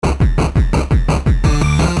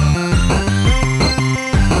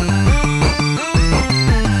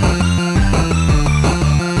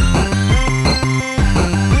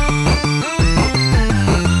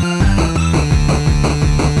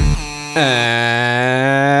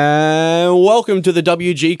And welcome to the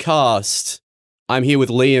WG Cast. I'm here with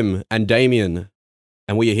Liam and Damien,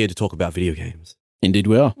 and we are here to talk about video games. Indeed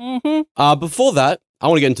we are. Before that, I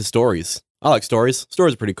want to get into stories. I like stories.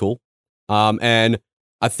 Stories are pretty cool. And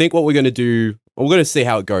I think what we're going to do, we're going to see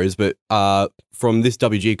how it goes, but from this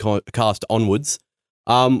WG Cast onwards,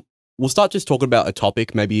 we'll start just talking about a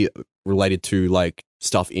topic maybe related to like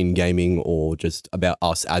stuff in gaming or just about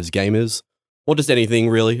us as gamers. Or just anything,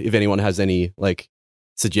 really. If anyone has any like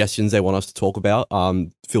suggestions they want us to talk about,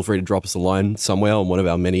 feel free to drop us a line somewhere on one of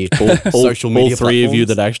our many social media all three platforms. of you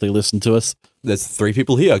that actually listen to us. There's 3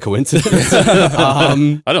 people here, coincidence.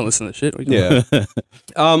 I don't listen to shit. Yeah.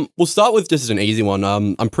 We'll start with just an easy one.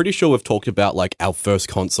 I'm pretty sure we've talked about like our first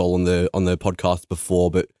console on the podcast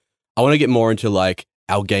before, but I want to get more into like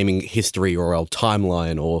our gaming history or our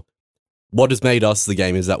timeline or what has made us the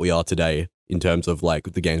gamers that we are today in terms of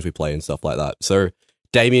like the games we play and stuff like that. So,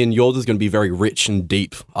 Damien, yours is going to be very rich and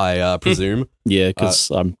deep, I presume. Yeah,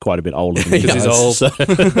 because I'm quite a bit older than you Yeah, guys. he's old. so-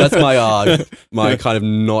 That's my kind of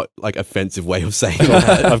not like offensive way of saying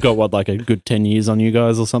that. I've got what, like a good 10 years on you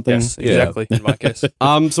guys or something? Yes, exactly. In my case, So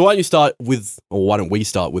why don't you start with, or why don't we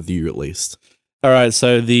start with you at least? All right,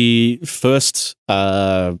 so the first,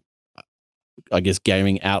 I guess,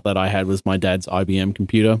 gaming outlet I had was my dad's IBM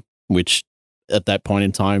computer, which at that point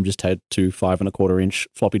in time just had 2 5.25-inch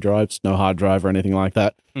floppy drives, no hard drive or anything like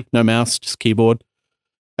that, no mouse, just keyboard.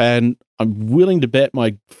 And I'm willing to bet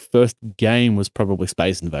my first game was probably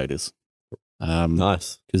Space Invaders.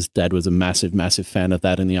 Nice. Because Dad was a massive, massive fan of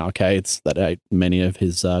that in the arcades. That ate many of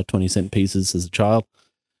his 20-cent pieces as a child.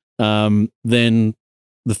 Then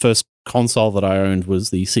the first console that I owned was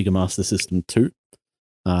the Sega Master System 2.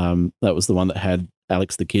 That was the one that had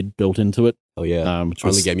Alex the Kid built into it. Oh yeah. Which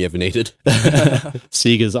Only was game you ever needed.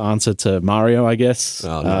 Sega's answer to Mario, I guess.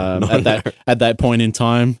 Oh, no. At that point in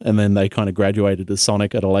time, and then they kind of graduated to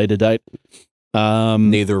Sonic at a later date.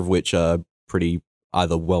 Neither of which are pretty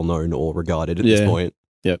either well known or regarded at this Yeah. point.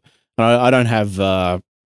 I don't have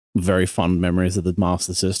very fond memories of the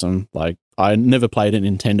Master System. Like, I never played a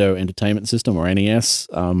Nintendo Entertainment System or NES,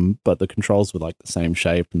 but the controls were like the same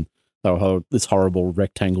shape, and they were this horrible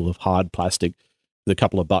rectangle of hard plastic with a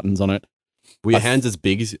couple of buttons on it. Were your hands as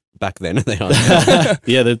big as back then? They are now?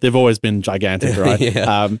 Yeah, they've always been gigantic, right?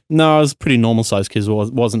 Yeah. No, I was pretty normal sized because it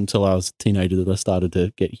wasn't until I was a teenager that I started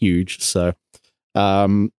to get huge. So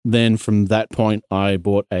then from that point, I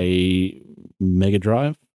bought a Mega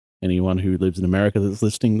Drive. Anyone who lives in America that's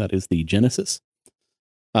listening, that is the Genesis.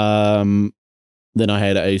 Then I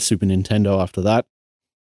had a Super Nintendo after that.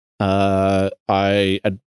 I,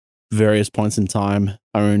 at various points in time,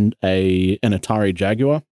 owned an Atari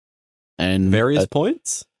Jaguar. And Various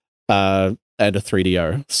points? and a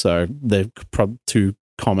 3DO. So they're two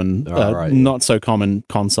common, Right. not so common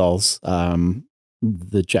consoles.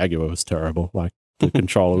 The Jaguar was terrible. Like, the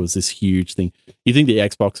controller was this huge thing. You think the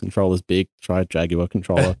Xbox controller is big? Try a Jaguar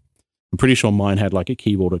controller. I'm pretty sure mine had like a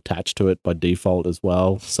keyboard attached to it by default as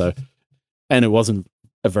well. So, and it wasn't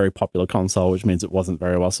a very popular console, which means it wasn't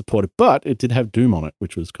very well supported. But it did have Doom on it,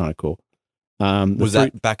 which was kind of cool. Was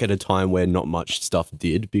that back at a time where not much stuff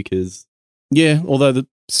did? Because Yeah, although the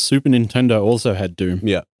Super Nintendo also had Doom.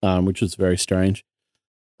 Yeah. Which was very strange.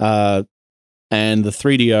 And the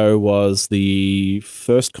 3DO was the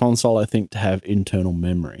first console, I think, to have internal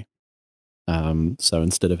memory. So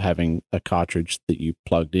instead of having a cartridge that you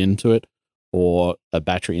plugged into it or a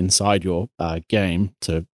battery inside your game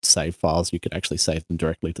to save files, you could actually save them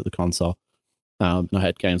directly to the console. And I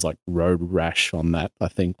had games like Road Rash on that, I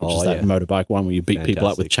think, which is that motorbike one where you beat people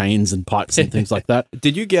up with Fantastic. chains and pipes and things like that.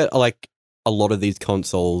 did you get like a lot of these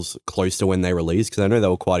consoles close to when they released? Because I know they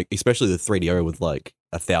were quite, especially the 3DO with like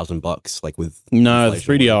 $1,000, like with No, the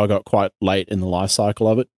inflation. 3DO I got quite late in the life cycle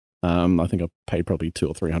of it. I think I paid probably $200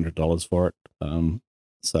 or $300 for it.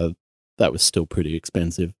 So that was still pretty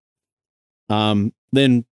expensive.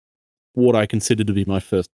 Then what I consider to be my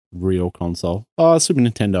first real console, Super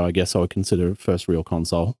Nintendo, I guess I would consider first real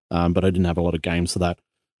console. But I didn't have a lot of games for that.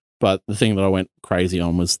 But the thing that I went crazy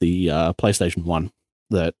on was the PlayStation 1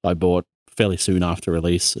 that I bought fairly soon after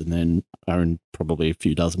release, and then owned probably a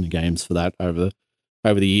few dozen games for that over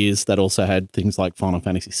the years. That also had things like Final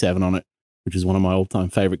Fantasy VII on it, which is one of my all-time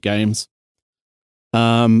favorite games.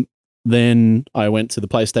 Then I went to the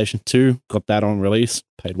PlayStation 2, got that on release,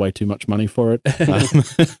 paid way too much money for it.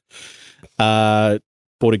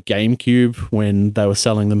 Bought a GameCube when they were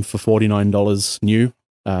selling them for $49 new,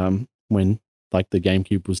 when like the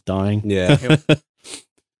GameCube was dying. Yeah.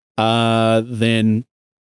 Then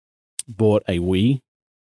bought a Wii.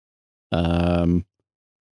 And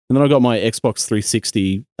then I got my Xbox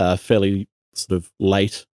 360 fairly sort of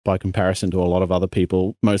late by comparison to a lot of other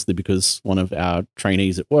people, mostly because one of our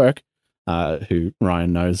trainees at work, who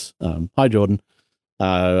Ryan knows, hi Jordan,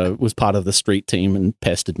 was part of the street team and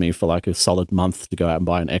pestered me for like a solid month to go out and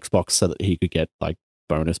buy an Xbox so that he could get like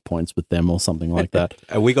bonus points with them or something like that.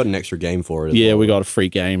 And we got an extra game for it. Yeah, we got a free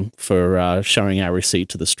game for showing our receipt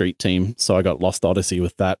to the street team. So I got Lost Odyssey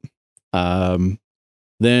with that.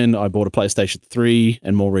 Then I bought a PlayStation 3,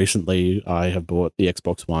 and more recently I have bought the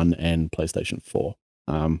Xbox One and PlayStation 4.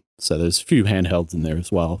 So there's a few handhelds in there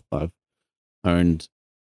as well. I've owned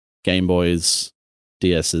Game Boys,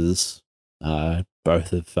 DS's,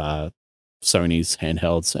 both of Sony's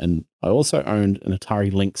handhelds, and I also owned an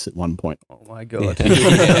Atari Lynx at one point. Oh my god!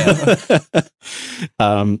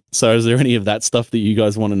 So is there any of that stuff that you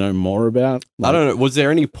guys want to know more about? I don't know. Was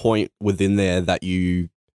there any point within there that you?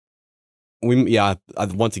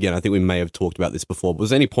 Once again, I think we may have talked about this before. But was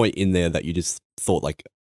there any point in there that you just thought like,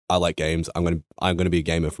 I like games. I'm gonna be a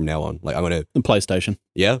gamer from now on. Like I'm gonna the PlayStation.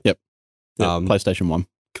 Yeah. Yep. PlayStation 1.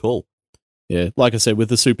 Cool. Yeah, like I said, with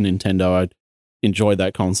the Super Nintendo, I enjoyed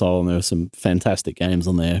that console, and there were some fantastic games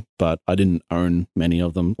on there, but I didn't own many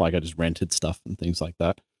of them. Like I just rented stuff and things like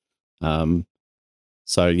that.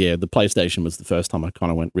 So yeah, the PlayStation was the first time I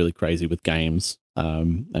kind of went really crazy with games,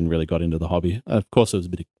 and really got into the hobby. Of course, there was a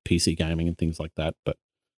bit of PC gaming and things like that, but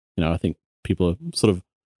I think people sort of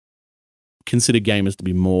consider gamers to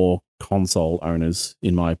be more console owners,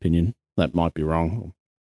 in my opinion. That might be wrong,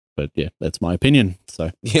 but yeah, that's my opinion. So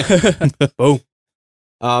yeah. Boom.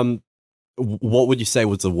 What would you say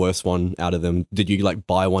was the worst one out of them? Did you like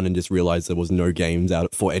buy one and just realize there was no games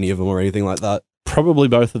out for any of them or anything like that? Probably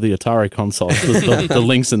both of the Atari consoles. The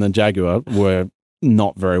Lynx and the Jaguar were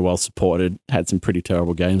not very well supported, had some pretty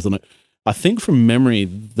terrible games on it. I think from memory,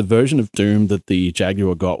 the version of Doom that the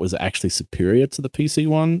Jaguar got was actually superior to the PC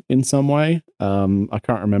one in some way. I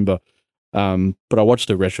can't remember. But I watched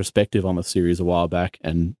a retrospective on the series a while back,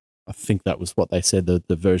 and I think that was what they said,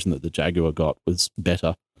 the version that the Jaguar got was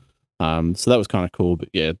better. So that was kind of cool, but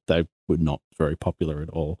yeah, they were not very popular at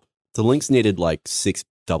all. The Lynx needed like 6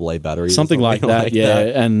 AA batteries. Something like that, yeah.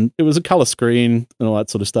 And it was a color screen and all that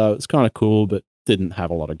sort of stuff. It's kind of cool, but didn't have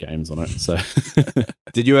a lot of games on it. So,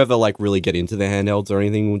 did you ever like really get into the handhelds or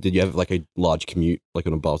anything? Did you have like a large commute, like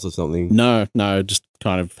on a bus or something? No, just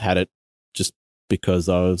kind of had it just because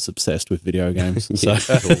I was obsessed with video games. So,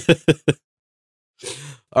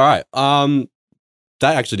 all right.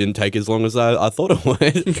 That actually didn't take as long as I thought it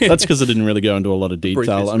would. That's because I didn't really go into a lot of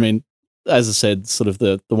detail. I mean, as I said, sort of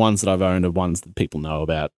the ones that I've owned are ones that people know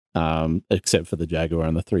about, except for the Jaguar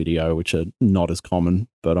and the 3DO, which are not as common,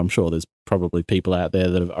 but I'm sure there's probably people out there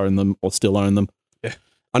that have owned them or still own them. Yeah.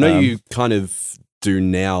 I know you kind of do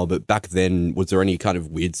now, but back then, was there any kind of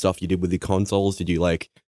weird stuff you did with your consoles? Did you like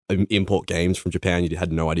import games from Japan? You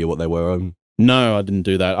had no idea what they were? No, I didn't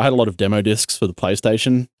do that. I had a lot of demo discs for the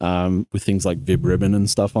PlayStation, with things like Vib Ribbon and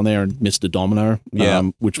stuff on there, and Mr. Domino,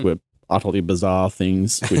 which were utterly bizarre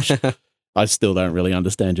things, which I still don't really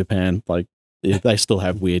understand Japan. Like, they still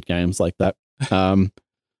have weird games like that.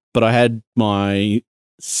 But I had my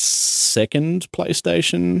second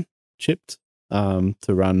PlayStation chipped to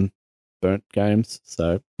run burnt games,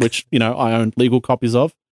 so which I owned legal copies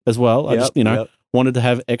of as well. I just wanted to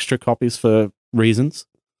have extra copies for reasons.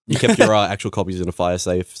 You kept your actual copies in a fire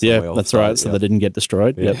safe. Yeah, that's right. So they didn't get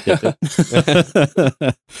destroyed. Yeah. Yep.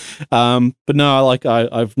 But no,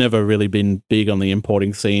 I've never really been big on the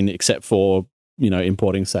importing scene, except for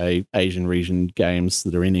importing, say, Asian region games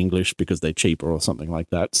that are in English because they're cheaper or something like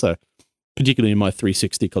that. So particularly in my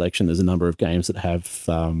 360 collection, there's a number of games that have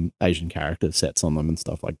Asian character sets on them and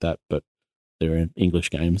stuff like that, but they're in English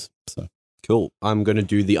games. So. Cool. I'm going to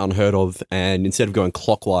do the unheard of, and instead of going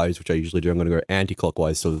clockwise, which I usually do, I'm going to go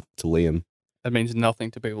anti-clockwise to Liam. That means nothing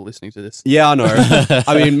to people listening to this. Yeah, I know.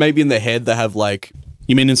 I mean, maybe in their head they have like...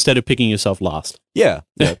 You mean instead of picking yourself last? Yeah.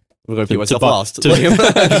 We're going to pick myself last. Liam.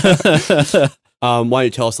 Why don't you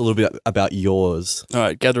tell us a little bit about yours? All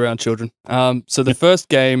right, gather around, children. So the first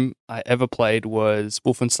game I ever played was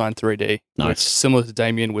Wolfenstein 3D, which, similar to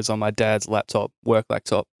Damien, was on my dad's laptop, work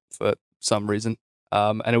laptop, for some reason.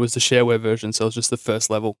 And it was the shareware version, so it was just the first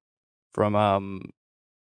level from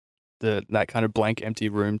that kind of blank, empty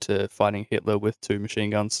room to fighting Hitler with 2 machine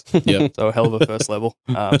guns. Yeah, so a hell of a first level.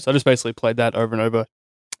 So I just basically played that over and over,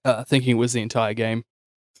 thinking it was the entire game.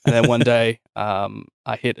 And then one day,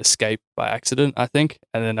 I hit escape by accident, I think,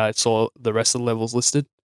 and then I saw the rest of the levels listed.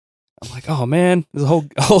 I'm like, oh man, there's a whole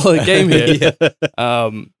other game here.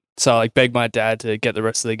 So I begged my dad to get the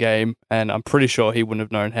rest of the game, and I'm pretty sure he wouldn't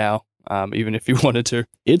have known how. Even if you wanted to.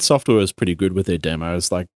 id Software was pretty good with their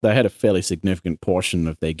demos. Like, they had a fairly significant portion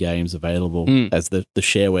of their games available as the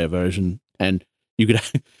shareware version. And you could.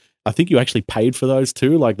 I think you actually paid for those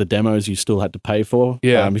too. Like the demos, you still had to pay for.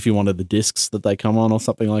 Yeah. If you wanted the discs that they come on or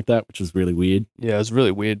something like that, which was really weird. Yeah, it was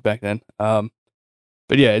really weird back then. But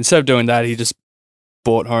yeah, instead of doing that, he just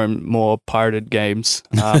brought home more pirated games.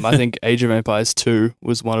 I think Age of Empires 2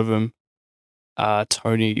 was one of them. One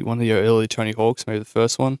of the early Tony Hawk's, maybe the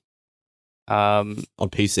first one. On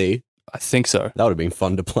PC. I think so. That would have been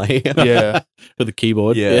fun to play. Yeah. With the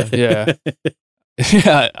keyboard. Yeah. Yeah.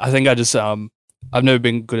 Yeah, I think I just I've never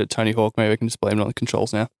been good at Tony Hawk. Maybe I can just blame it on the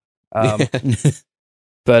controls now.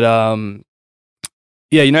 But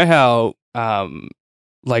yeah, you know how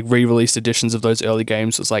like re-released editions of those early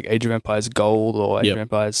games was like Age of Empires Gold or Age of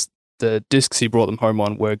Empires. The discs he brought them home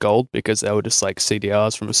on were gold because they were just like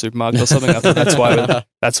CDRs from a supermarket or something. I thought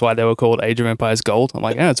that's why they were called Age of Empires Gold. I'm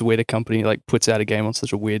like, it's a weird company like puts out a game on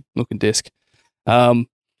such a weird looking disc.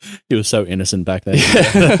 He was so innocent back then.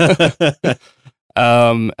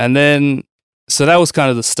 And then so that was kind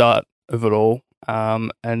of the start of it all.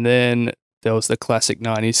 And then there was the classic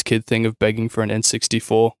 90s kid thing of begging for an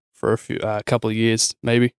N64 for a couple of years,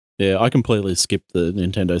 maybe. Yeah, I completely skipped the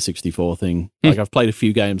Nintendo 64 thing. Like I've played a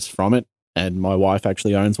few games from it, and my wife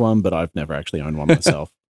actually owns one, but I've never actually owned one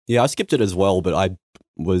myself. Yeah, I skipped it as well, but I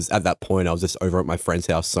was at that point, I was just over at my friend's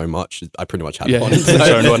house so much, I pretty much had one.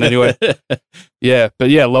 I owned one anyway. Yeah,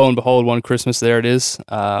 but yeah, lo and behold, one Christmas, there it is.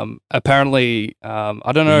 Apparently,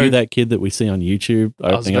 I don't know. Are you that kid that we see on YouTube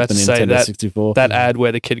opening up the Nintendo 64? That ad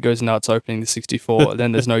where the kid goes nuts opening the 64,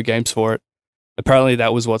 then there's no games for it. Apparently,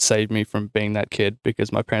 that was what saved me from being that kid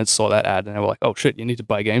because my parents saw that ad and they were like, "Oh shit, you need to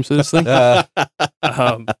buy games for this thing."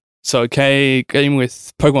 So it came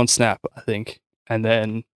with Pokemon Snap, I think, and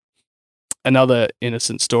then another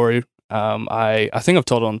innocent story. I think I've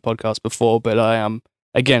told it on the podcast before, but I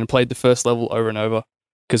again played the first level over and over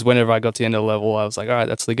because whenever I got to the end of the level, I was like, "All right,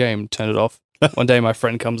 that's the game." Turn it off. One day, my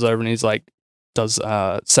friend comes over and he's like,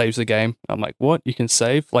 saves the game. I'm like, "What? You can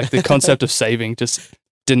save?" Like the concept of saving just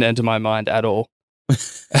didn't enter my mind at all.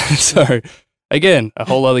 So again, a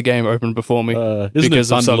whole other game opened before me. Isn't it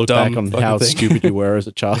fun to look back on how stupid you were as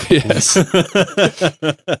a child? Yes. So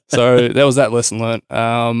that was that lesson learned.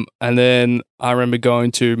 And then I remember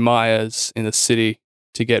going to Myers in the city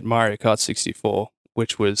to get Mario Kart 64,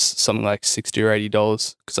 which was something like $60 or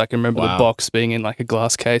 $80 because I can remember the box being in like a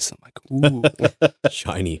glass case. I'm like, ooh,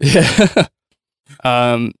 shiny. Yeah.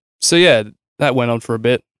 So yeah, that went on for a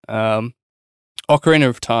bit. Ocarina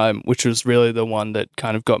of Time, which was really the one that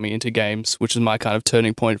kind of got me into games, which is my kind of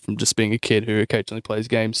turning point from just being a kid who occasionally plays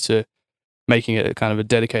games to making it a kind of a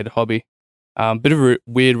dedicated hobby. Bit of a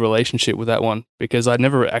weird relationship with that one because I'd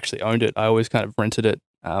never actually owned it. I always kind of rented it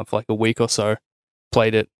for like a week or so,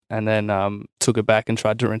 played it, and then took it back and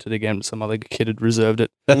tried to rent it again, but some other kid had reserved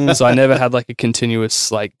it. So I never had like a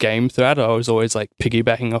continuous like game throughout. I was always like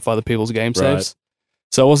piggybacking off other people's game saves.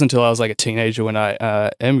 So it wasn't until I was like a teenager when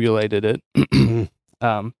I emulated it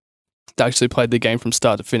to actually played the game from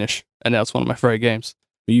start to finish, and now it's one of my favorite games.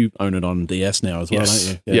 You own it on DS now as well, don't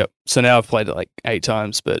you? Yeah. Yep. So now I've played it like 8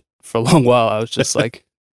 times, but for a long while I was just like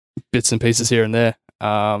bits and pieces here and there.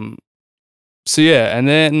 So yeah, and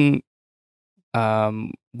then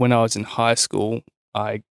when I was in high school,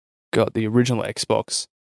 I got the original Xbox.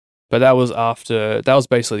 But that was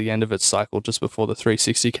basically the end of its cycle just before the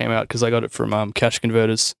 360 came out because I got it from Cash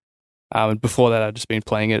Converters. And before that, I'd just been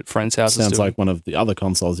playing it at friends' houses. Sounds like one of the other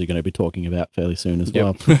consoles you're going to be talking about fairly soon as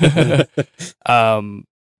well.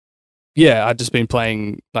 Yeah, I'd just been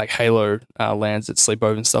playing like Halo lands at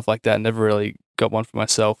sleepover and stuff like that. Never really got one for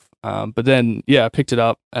myself. But then, yeah, I picked it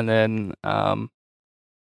up and then...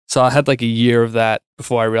 So I had like a year of that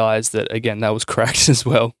before I realized that, again, that was cracked as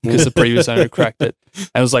well because the previous owner cracked it. And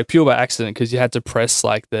it was like pure by accident because you had to press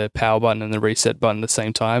like the power button and the reset button at the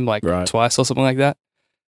same time, like twice or something like that.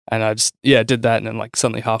 And I just, did that. And then like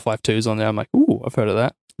suddenly Half-Life 2's on there. I'm like, ooh, I've heard of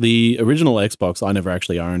that. The original Xbox, I never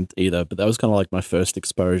actually owned either, but that was kind of like my first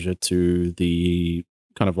exposure to the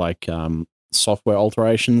kind of like software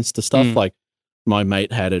alterations to stuff. Like, my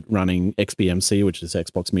mate had it running XBMC, which is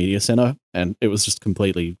Xbox Media Center, and it was just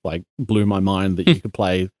completely like blew my mind that you could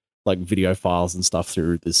play like video files and stuff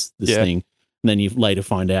through this thing. And then you later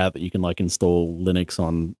find out that you can like install Linux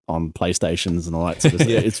on PlayStations and all that sort of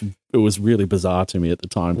stuff. It was really bizarre to me at the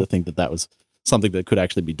time to think that that was something that could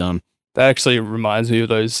actually be done. That actually reminds me of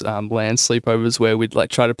those LAN sleepovers where we'd like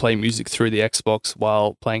try to play music through the Xbox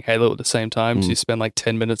while playing Halo at the same time. So you spend like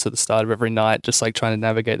 10 minutes at the start of every night just like trying to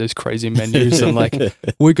navigate those crazy menus and like,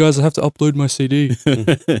 wait guys, I have to upload my CD.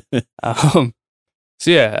 So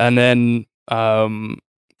yeah, and then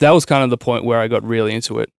that was kind of the point where I got really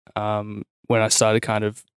into it. When I started kind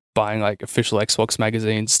of buying like official Xbox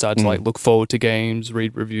magazines, started to like look forward to games,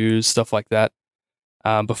 read reviews, stuff like that.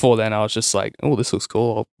 Before then, I was just like, oh, this looks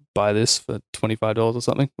cool. I'll buy this for $25 or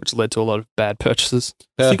something, which led to a lot of bad purchases.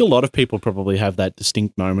 I think a lot of people probably have that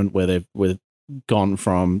distinct moment where they've gone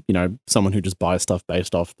from, someone who just buys stuff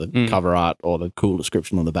based off the cover art or the cool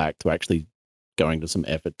description on the back to actually going to some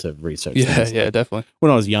effort to research. Yeah, definitely.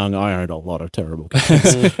 When I was young, I owned a lot of terrible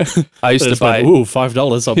games. I used to buy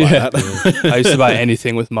 $5. I'll buy that. I used to buy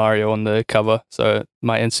anything with Mario on the cover, so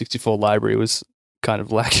my N64 library was kind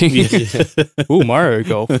of lacking. Ooh, Mario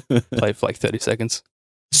Golf. Played for like 30 seconds.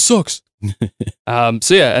 Sucks.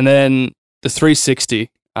 So yeah, and then the 360,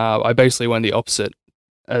 I basically went the opposite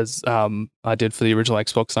as I did for the original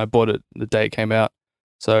Xbox, and I bought it the day it came out.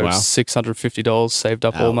 So $650, saved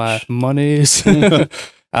up all my monies. But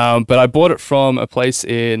I bought it from a place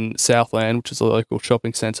in Southland, which is a local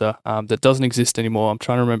shopping center that doesn't exist anymore. I'm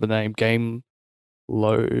trying to remember the name.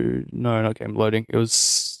 No, not Game Loading. It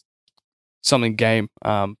was something Game,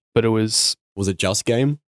 but it was... Was it Just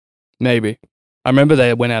Game? Maybe. I remember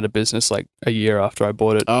they went out of business like a year after I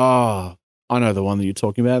bought it. Oh, I know the one that you're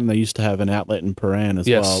talking about, and they used to have an outlet in Paran as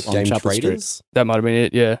well. On Game Chapel Traders? Street. That might have been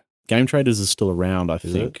it, yeah. Game Traders is still around, I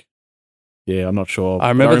think. Yeah, I'm not sure. I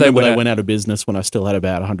remember they went out of business when I still had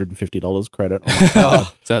about $150 credit.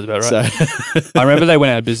 Sounds about right. So. I remember they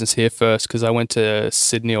went out of business here first because I went to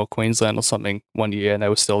Sydney or Queensland or something one year and they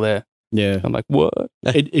were still there. Yeah. I'm like, what?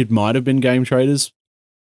 It might have been Game Traders.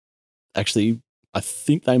 Actually, I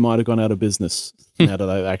think they might have gone out of business now that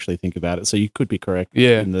I actually think about it. So you could be correct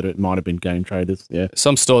in that it might have been Game Traders. Yeah.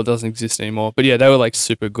 Some store doesn't exist anymore. But yeah, they were like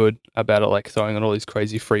super good about it, like throwing on all these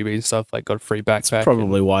crazy freebies and stuff, like got a free backpack. That's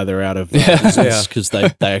probably why they're out of business, because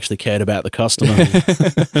they actually cared about the customer.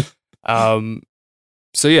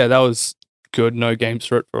 So yeah, that was good. No games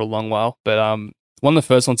for it for a long while. But one of the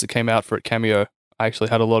first ones that came out for it, Cameo, I actually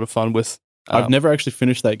had a lot of fun with. I've never actually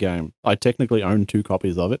finished that game. I technically own 2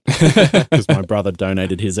 copies of it because my brother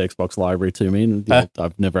donated his Xbox library to me, and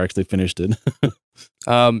I've never actually finished it.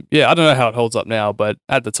 Yeah, I don't know how it holds up now, but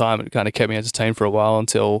at the time it kind of kept me entertained for a while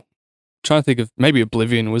until I'm trying to think of maybe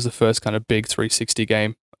Oblivion was the first kind of big 360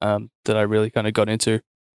 game that I really kind of got into.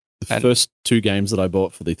 The first 2 games that I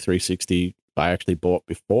bought for the 360, I actually bought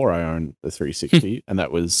before I owned the 360, and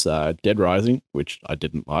that was Dead Rising, which I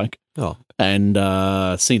didn't like, and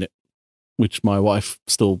Seen It, which my wife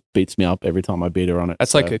still beats me up every time I beat her on it.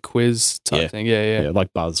 That's like a quiz type thing. Yeah,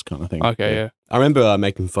 like Buzz kind of thing. Okay, yeah. I remember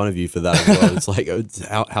making fun of you for that as well. It's like,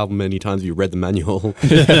 how many times have you read the manual?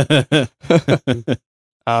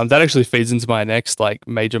 That actually feeds into my next like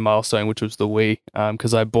major milestone, which was the Wii,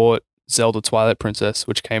 because I bought Zelda Twilight Princess,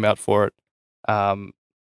 which came out for it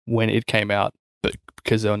when it came out, but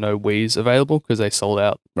because there were no Wiis available because they sold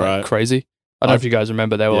out like crazy. I don't know if you guys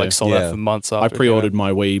remember, they were like sold out for months after. I pre-ordered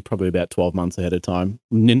my Wii probably about 12 months ahead of time.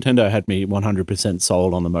 Nintendo had me 100%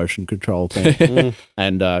 sold on the motion control thing.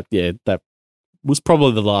 And that was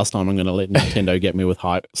probably the last time I'm going to let Nintendo get me with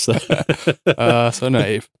hype. So, so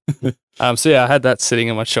naive. So yeah, I had that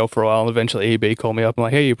sitting on my shelf for a while, and eventually EB called me up and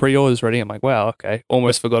like, hey, your pre-order's ready. I'm like, wow, okay.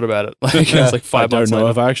 Almost forgot about it. Like, it's like 5 months I don't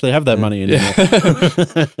know if I actually have that money anymore.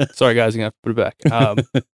 Sorry, guys, you're going to have to put it back.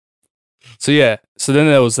 So yeah, so then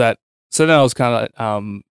there was that. So then I was kind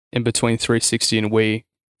of in between 360 and Wii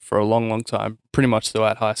for a long, long time, pretty much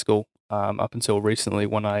throughout high school, up until recently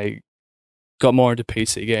when I got more into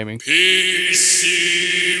PC gaming.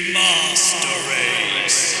 PC Master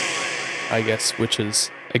Race, I guess, which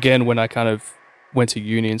is, again, when I kind of went to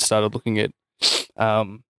uni and started looking at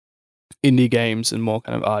indie games and more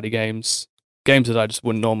kind of arty games that I just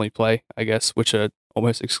wouldn't normally play, I guess, which are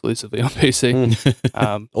almost exclusively on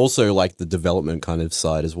PC. Also, like the development kind of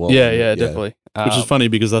side as well. Yeah, definitely. Which is funny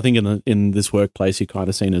because I think in this workplace you're kind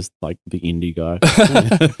of seen as like the indie guy.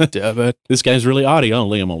 Yeah, but this game's really arty. Oh,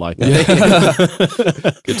 Liam will like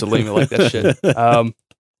that. Good to Liam will like that shit.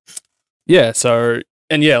 Yeah. So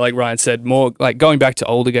like Ryan said, more like going back to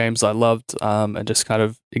older games I loved, and just kind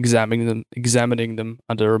of examining them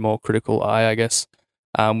under a more critical eye, I guess.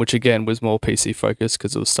 Which again was more PC focused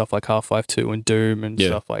because it was stuff like Half-Life 2 and Doom and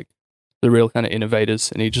stuff like the real kind of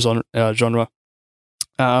innovators in each genre.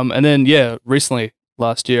 And then, recently,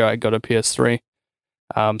 last year, I got a PS3.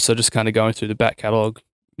 So just kind of going through the back catalogue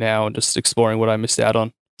now and just exploring what I missed out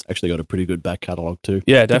on. Actually got a pretty good back catalogue too.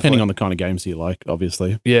 Yeah, definitely. Depending on the kind of games you like,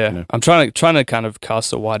 obviously. Yeah, you know. I'm trying to kind of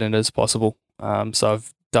cast it wide end as possible. So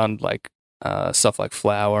I've done like stuff like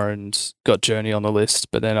Flower and got Journey on the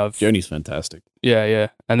list, but then Journey's fantastic. Yeah.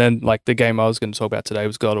 And then like the game I was going to talk about today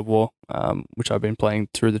was God of War, which I've been playing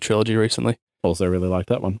through the trilogy recently. Also really like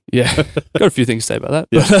that one. Yeah. Got a few things to say about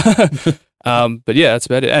that. Yeah. But yeah, that's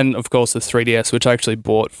about it. And of course the 3DS, which I actually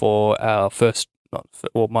bought for our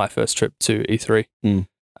my first trip to E3.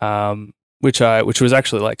 which was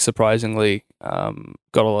actually like surprisingly got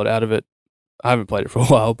a lot out of it. I haven't played it for a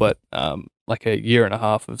while, but like a year and a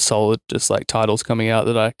half of solid just like titles coming out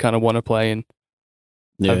that I kind of want to play and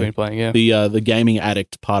I've been playing. Yeah, the gaming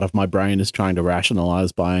addict part of my brain is trying to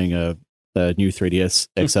rationalize buying a new 3DS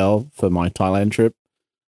XL for my Thailand trip.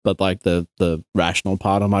 But like the rational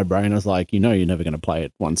part of my brain is like, you're never going to play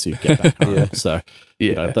it once you get back home. So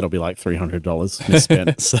that'll be like $300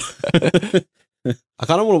 misspent. So. I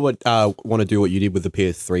kind of want to do what you did with the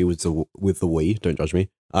PS3 with the Wii. Don't judge me.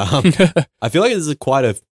 I feel like there's quite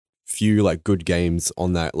a few like good games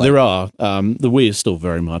on that. Like, there are. The Wii is still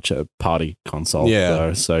very much a party console. Yeah.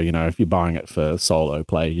 Though, so if you're buying it for solo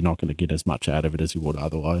play, you're not going to get as much out of it as you would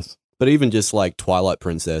otherwise. But even just like Twilight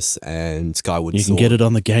Princess and Skyward Sword. You can get it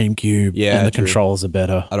on the GameCube. Yeah, and the true. controls are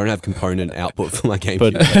better. I don't have component output for my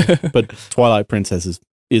GameCube. But Twilight Princess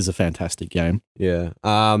is a fantastic game. Yeah.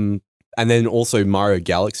 And then also Mario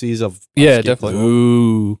Galaxies. I've skipped definitely. as well.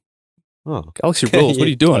 Ooh. Oh. Galaxy rules. What are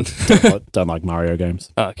you doing? Don't like Mario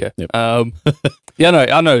games. Oh, okay. Yep. Yeah, no,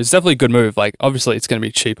 I know. It's definitely a good move. Like, obviously, it's going to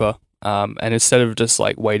be cheaper. And instead of just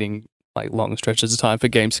like waiting like long stretches of time for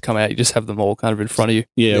games to come out, you just have them all kind of in front of you.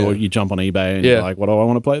 Yeah, or you jump on eBay and you're like, what do I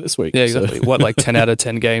want to play this week? Yeah, exactly. So. What, like 10 out of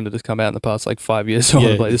 10 game that has come out in the past like 5 years I want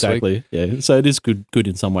to play this week. Yeah, so it is good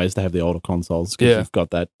in some ways to have the older consoles because Yeah. you've got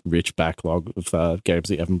that rich backlog of games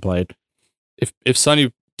that you haven't played. If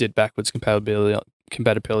Sony did backwards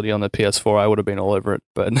compatibility on the PS4, I would have been all over it.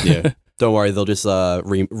 But Yeah. Don't worry, they'll just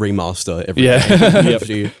remaster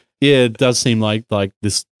everything. Yeah. Yeah, it does seem like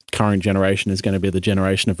this current generation is going to be the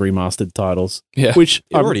generation of remastered titles. Yeah. Which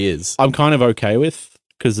It already is. I'm kind of okay with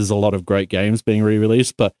because there's a lot of great games being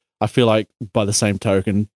re-released, but I feel like by the same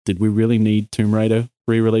token, did we really need Tomb Raider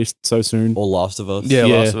re-released so soon? Or Last of Us. Yeah,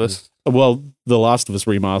 Yeah. Last of Us. Well, the Last of Us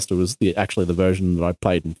remaster was actually the version that I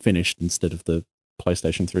played and finished instead of the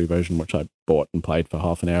PlayStation 3 version, which I bought and played for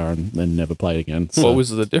half an hour and then never played again. So, What was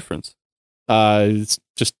the difference? it's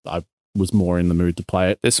just I was more in the mood to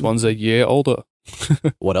play it. This one's a year older.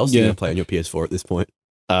 What else are you Yeah. going to play on your PS4 at this point?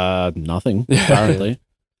 Nothing, Yeah. apparently.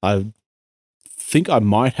 I think I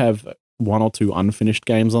might have one or two unfinished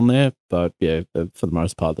games on there, but yeah, for the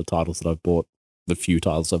most part, the titles that I've bought, the few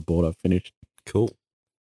titles I've bought, I've finished. Cool.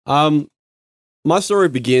 My story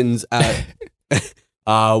begins at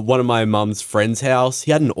one of my mum's friend's house.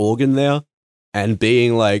 He had an organ there, and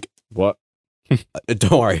being like, What?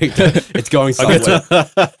 don't worry, it's going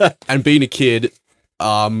somewhere. And being a kid,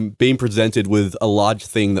 being presented with a large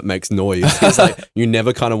thing that makes noise, it's like you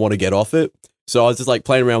never kind of want to get off it. So I was just like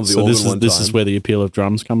playing around with the So organ this is one this time. is where the appeal of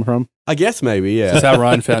drums come from. I guess maybe, yeah. That's how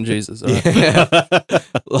Ryan found Jesus. Right? Yeah.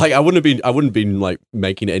 Like I wouldn't have been like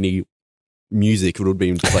making any music. It would have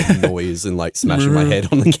been just like noise and like smashing my head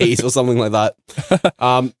on the keys or something like that.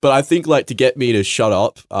 But I think like to get me to shut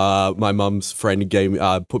up, my mum's friend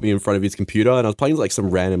put me in front of his computer and I was playing like some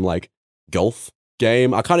random like golf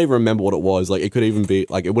game. I can't even remember what it was. Like it could even be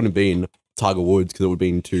like it wouldn't have been Tiger Woods because it would have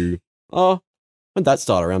been too. When did that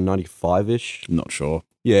start? Around 95-ish. I'm not sure.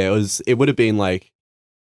 Yeah, it would have been like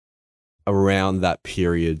around that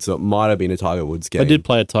period. So it might have been a Tiger Woods game. I did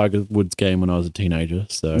play a Tiger Woods game when I was a teenager.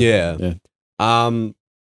 So Yeah.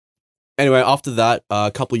 Anyway, after that,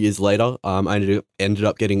 a couple of years later, I ended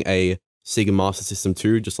up getting a Sega Master System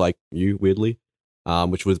 2, just like you, weirdly,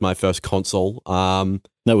 which was my first console.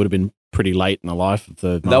 that would have been pretty late in the life of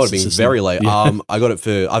the. That would have Master been System. very late. Yeah. I got it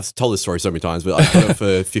for. I've told this story so many times, but I got it for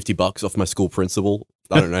 $50 off my school principal.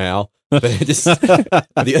 I don't know how, but it just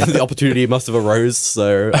the opportunity must have arose.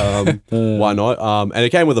 So why not? And it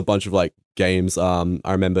came with a bunch of like games. I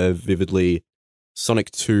remember vividly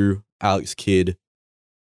Sonic 2, Alex Kidd,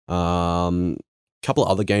 couple of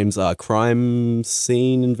other games, Crime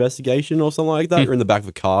Scene Investigation or something like that. You're in the back of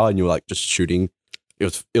a car and you're like just shooting.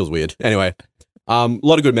 It was weird. Anyway, a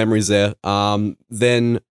lot of good memories there.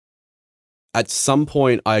 Then at some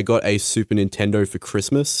point I got a Super Nintendo for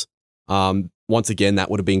Christmas. Once again, that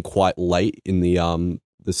would have been quite late in the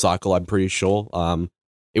cycle, I'm pretty sure.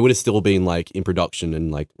 It would have still been like in production and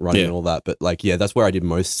like running and all that, but like that's where I did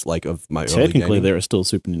most like of my early Technically, gaming. there are still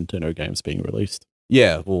Super Nintendo games being released,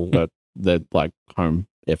 Yeah, well, but they're like home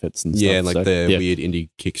efforts and stuff. yeah, and like so, the yeah. weird indie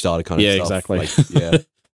Kickstarter kind of Yeah, stuff. exactly. Like, yeah.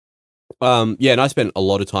 Yeah, and I spent a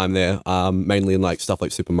lot of time there, mainly in like stuff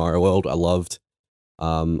like Super Mario World. I loved.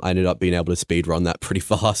 I ended up being able to speed run that pretty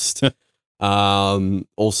fast.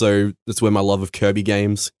 Also, that's where my love of Kirby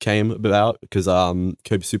games came about because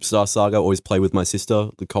Kirby Superstar Saga, always play with my sister,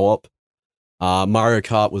 the co-op. Mario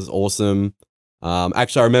Kart was awesome.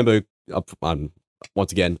 Actually, I remember,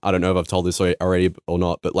 once again, I don't know if I've told this already or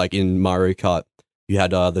not, but like in Mario Kart, you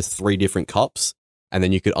had there's 3 different cups, and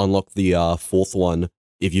then you could unlock the 4th one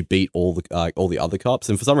if you beat all the other cups.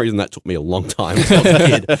 And for some reason, that took me a long time when I was a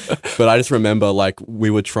kid. But I just remember like we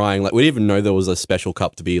were trying, like we didn't even know there was a special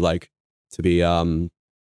cup to be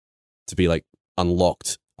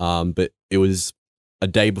unlocked. But it was a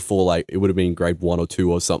day before, like it would have been grade 1 or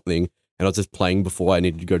 2 or something, and I was just playing before I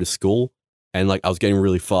needed to go to school, and like I was getting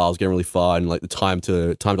really far, and like the time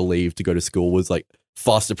to leave to go to school was like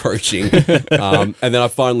fast approaching. And then I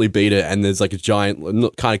finally beat it, and there's like a giant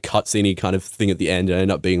kind of cutscene kind of thing at the end, and I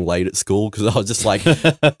ended up being late at school because I was just like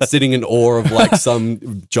sitting in awe of like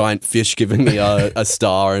some giant fish giving me a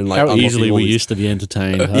star, and like how easily we used to be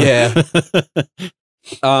entertained. Huh?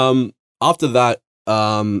 Yeah. After that,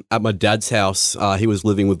 at my dad's house, he was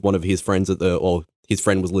living with one of his friends or his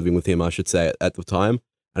friend was living with him, I should say, at the time.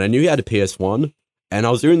 And I knew he had a PS1, and I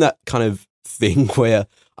was doing that kind of thing where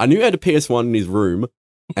I knew he had a PS1 in his room,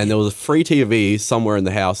 and there was a free TV somewhere in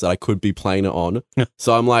the house that I could be playing it on.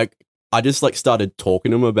 So I'm like, I just like started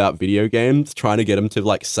talking to him about video games, trying to get him to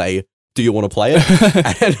like say, do you want to play it?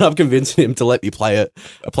 I ended up convincing him to let me play it.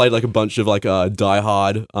 I played like a bunch of like Die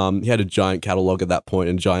Hard. He had a giant catalog at that point,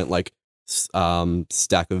 and giant like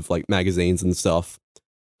stack of like magazines and stuff.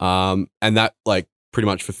 And that like pretty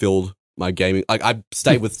much fulfilled my gaming. Like I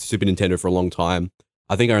stayed with Super Nintendo for a long time.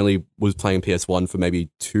 I think I only was playing PS1 for maybe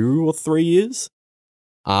 2 or 3 years.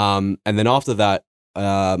 And then after that,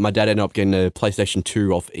 my dad ended up getting a PlayStation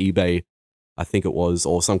 2 off eBay, I think it was,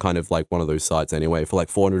 or some kind of like one of those sites anyway, for like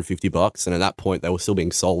 $450. And at that point, they were still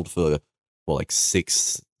being sold for like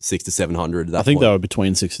six to 700. I think they were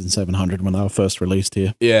between 6 and 700 when they were first released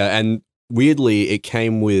here. Yeah, and weirdly, it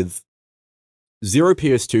came with 0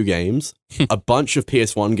 PS2 games, a bunch of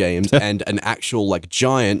PS1 games, and an actual like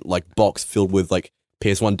giant like box filled with like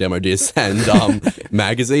PS1 demo discs and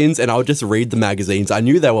magazines. And I would just read the magazines. I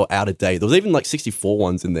knew they were out of date. There was even like 64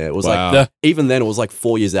 ones in there. It was like, even then, it was like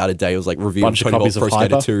 4 years out of date. It was like reviewing Tony Hawk Pro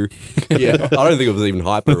Skater 2. Yeah, I don't think it was even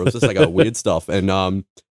Hyper. It was just like a weird stuff. And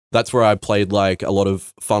that's where I played like a lot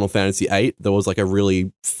of Final Fantasy VIII. There was like a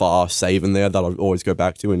really far save in there that I'd always go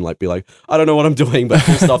back to and like be like, I don't know what I'm doing, but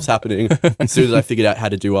cool stuff's happening. As soon as I figured out how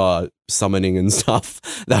to do summoning and stuff,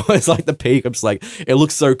 that was like the peak. I'm just like, it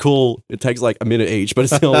looks so cool. It takes like a minute each, but it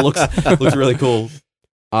still looks really cool.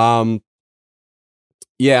 Yeah,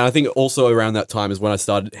 and I think also around that time is when I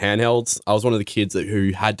started handhelds. I was one of the kids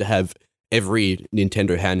who had to have every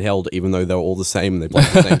Nintendo handheld, even though they were all the same and they played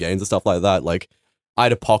the same games and stuff like that. Like, I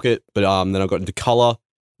had a Pocket, but then I got into Color,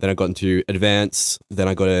 then I got into Advance, then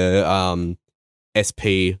I got a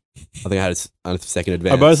SP. I think I had a second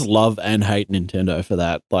Advance. I both love and hate Nintendo for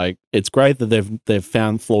that. Like, it's great that they've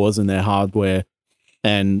found flaws in their hardware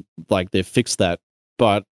and like they've fixed that,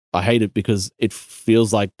 but I hate it because it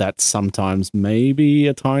feels like that's sometimes maybe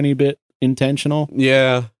a tiny bit intentional.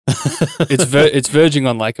 Yeah, it's verging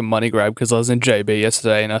on like a money grab because I was in JB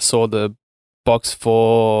yesterday and I saw the box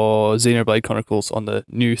for Xenoblade Chronicles on the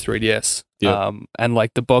new 3DS. Yep. And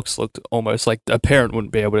like the box looked almost like a parent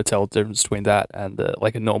wouldn't be able to tell the difference between that and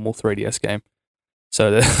like a normal 3DS game.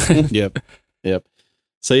 So yep.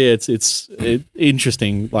 So yeah, it's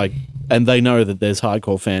interesting. Like, and they know that there's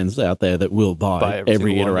hardcore fans out there that will buy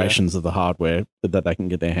every iterations of the hardware that they can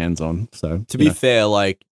get their hands on. So to be fair,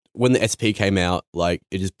 like when the SP came out, like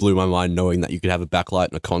it just blew my mind knowing that you could have a backlight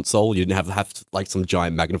and a console. You didn't have to, like some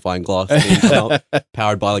giant magnifying glass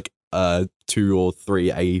powered by like 2 or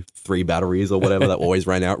 3 A3 batteries or whatever that always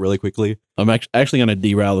ran out really quickly. I'm actually going to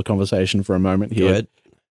derail the conversation for a moment here.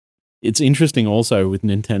 It's interesting also with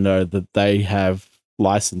Nintendo that they have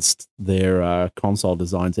licensed their console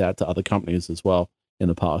designs out to other companies as well in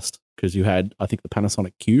the past, because you had, I think, the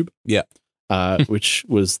Panasonic Cube. Yeah. Which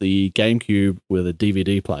was the GameCube with a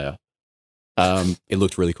DVD player. It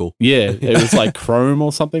looked really cool. Yeah, it was like chrome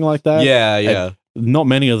or something like that. Yeah. And not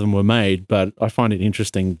many of them were made, but I find it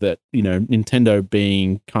interesting that, you know, Nintendo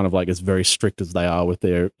being kind of like as very strict as they are with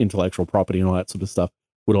their intellectual property and all that sort of stuff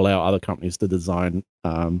would allow other companies to design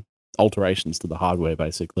alterations to the hardware,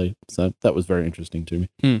 basically. So that was very interesting to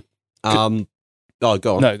me. Oh,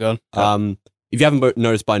 go on. No, go on. If you haven't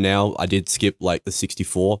noticed by now, I did skip like the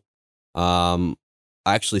 64. I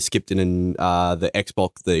actually skipped in the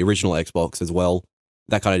Xbox, the original Xbox as well.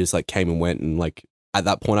 That kind of just like came and went, and like at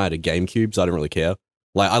that point I had a GameCube, so I didn't really care.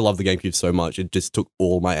 Like I love the GameCube so much, it just took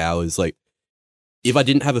all my hours. Like if I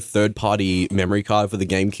didn't have a third-party memory card for the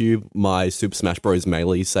GameCube, my Super Smash Bros.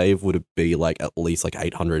 Melee save would be like at least like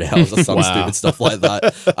 800 hours or some Wow. stupid stuff like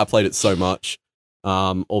that. I played it so much.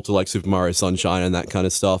 Also like Super Mario Sunshine and that kind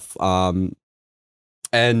of stuff.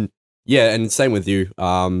 And yeah, and same with you.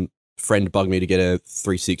 Friend bugged me to get a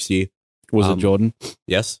 360. Was it Jordan?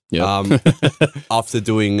 Yes. Yeah. After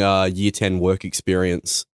doing year 10 work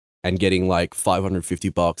experience, and getting like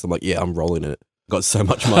 $550. I'm like, yeah, I'm rolling it. Got so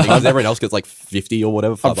much money because everyone else gets like 50 or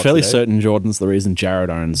whatever. I'm $5 fairly a day. certain Jordan's the reason Jared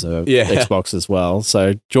owns a Yeah. Xbox as well.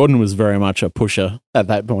 So Jordan was very much a pusher at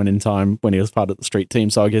that point in time when he was part of the street team.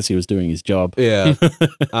 So I guess he was doing his job. Yeah.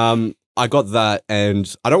 I got that,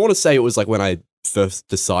 and I don't want to say it was like when I first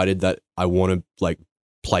decided that I want to like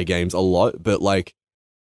play games a lot, but like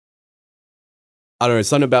I don't know,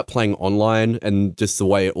 something about playing online and just the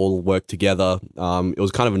way it all worked together. It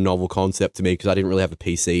was kind of a novel concept to me because I didn't really have a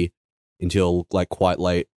PC until like quite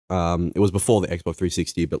late. It was before the Xbox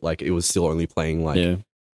 360, but like it was still only playing like Yeah.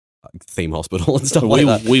 Theme Hospital and stuff we,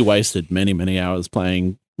 like that. we wasted many hours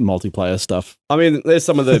playing multiplayer stuff. I mean, there's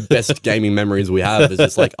some of the best gaming memories we have. Is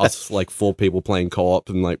just like us, like 4 people playing co-op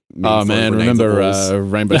and like. Oh throwing man, grenades at remember walls.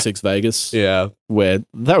 Rainbow Six Vegas? Yeah, Where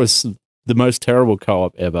that was the most terrible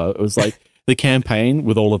co-op ever. It was like the campaign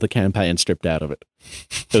with all of the campaign stripped out of it.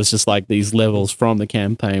 It was just like these levels from the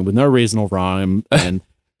campaign with no reason or rhyme, and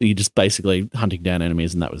you just basically hunting down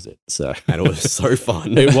enemies, and that was it. So and it was so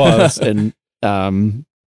fun. it was, and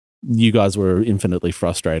you guys were infinitely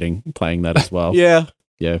frustrating playing that as well. Yeah,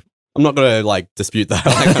 Yeah. I'm not gonna like dispute that.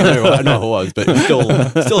 Like, I know it was, but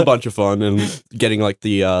still a bunch of fun, and getting like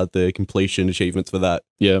the completion achievements for that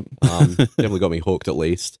Yeah, definitely got me hooked at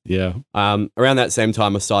least. yeah. Around that same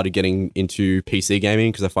time, I started getting into PC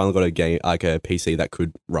gaming because I finally got a game like a PC that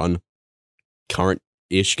could run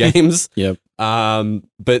current-ish games. Yep.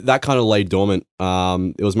 But that kind of lay dormant.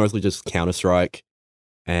 It was mostly just Counter-Strike,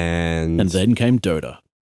 and And then came Dota.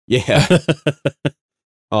 yeah.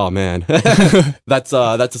 Oh man, that's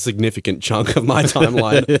a significant chunk of my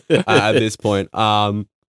timeline at this point.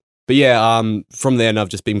 But yeah, from then I've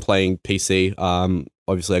just been playing PC.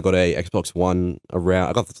 Obviously I got a Xbox One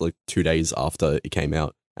I got this like 2 days after it came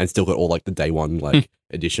out, and still got all like the day one like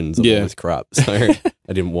editions of all Yeah. this crap. So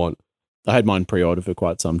I didn't want. I had mine pre-ordered for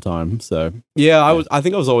quite some time, so Yeah, I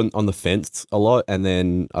think I was on the fence a lot, and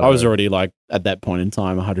then I was don't know. already like at that point in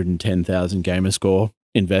time 110,000 gamer score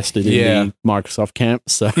invested Yeah. in the Microsoft camp.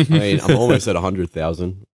 So I mean, I'm almost at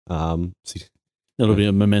 100,000. it'll be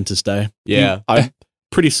a momentous day. Yeah. I'm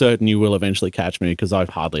pretty certain you will eventually catch me because I've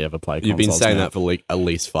hardly ever played. You've been consoles saying now. that for like at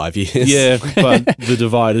least 5 years. Yeah, but the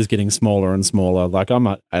divide is getting smaller and smaller. Like I'm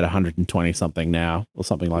at 120 something now, or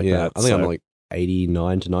something like yeah. that. I think so, I'm like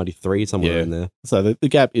 89 to 93, somewhere Yeah. in there. so the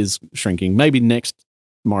gap is shrinking. Maybe next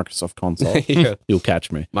Microsoft console, Yeah. you'll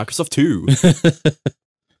catch me. Microsoft 2.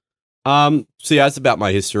 So yeah, that's about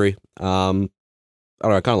my history. I don't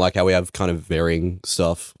know, I kind of like how we have kind of varying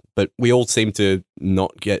stuff, but we all seem to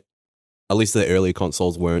not get, at least the earlier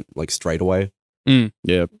consoles weren't like straight away.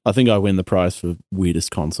 Yeah, I think I win the prize for weirdest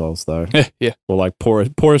consoles though, Yeah. or like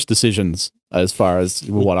poorest decisions as far as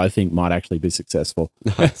what I think might actually be successful.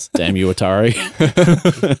 Nice. Damn you, Atari!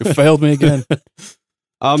 You failed me again.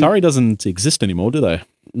 Atari doesn't exist anymore, do they?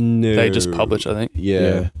 No. They just publish, I think.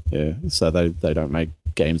 Yeah. yeah. So they don't make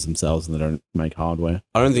games themselves and they don't make hardware.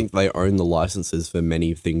 I don't think they own the licenses for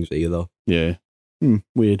many things either. Yeah,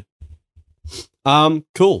 weird.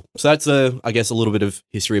 Cool. So that's I guess a little bit of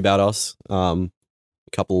history about us. A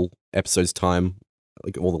couple episodes time,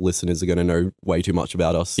 like all the listeners are going to know way too much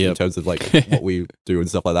about us in Yep. terms of like what we do and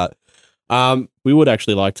stuff like that. We would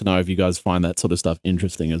actually like to know if you guys find that sort of stuff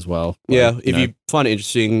interesting as well. Like, Yeah, if know, you find it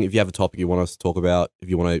interesting, if you have a topic you want us to talk about, if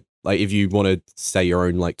you want to say your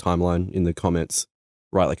own like timeline in the comments,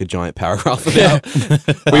 write like a giant paragraph about.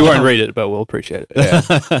 We won't read it, but we'll appreciate it.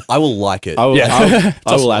 Yeah. I will like it. I will, Yeah. I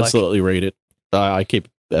will Just like- absolutely read it. I keep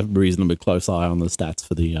a reasonably close eye on the stats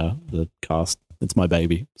for the cast. It's my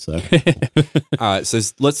baby. So All right, so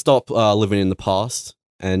let's stop living in the past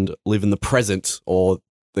and live in the present, or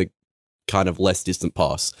the kind of less distant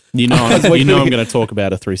past. you know I'm going to talk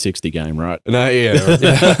about a 360 game, right? No, yeah.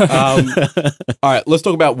 All right, let's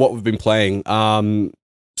talk about what we've been playing.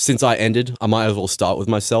 Since I ended, I might as well start with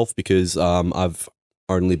myself because I've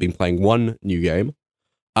only been playing one new game.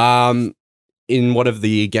 In one of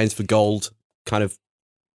the Games for Gold kind of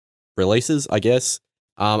releases, I guess,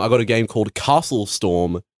 I got a game called Castle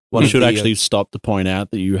Storm. You should actually stop to point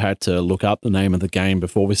out that you had to look up the name of the game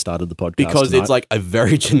before we started the podcast. because tonight. it's like a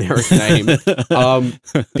very generic name.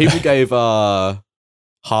 People gave what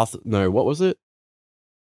was it?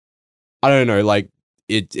 I don't know, like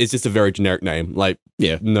it's just a very generic name. Like,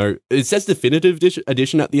 Yeah. no, it says definitive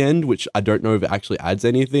edition at the end, which I don't know if it actually adds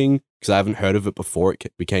anything because I haven't heard of it before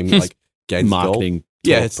it became like Games for Gold. marketing.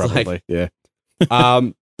 Yeah, talk, it's probably. like- yeah.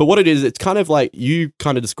 But what it is, it's kind of like, you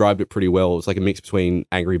kind of described it pretty well. It's like a mix between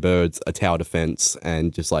Angry Birds, a tower defense,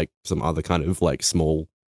 and just like some other kind of like small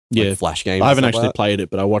like, Yeah. flash games. I haven't and stuff actually like played it,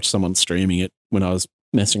 but I watched someone streaming it when I was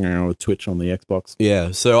messing around with Twitch on the Xbox.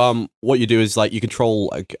 Yeah. So what you do is like you control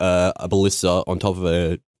like a ballista on top of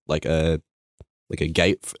a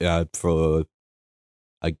gate for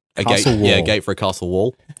a Castle gate. wall. Yeah, a gate for a castle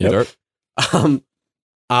wall. Yep. Dirt.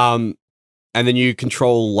 And then you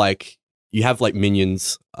control like you have like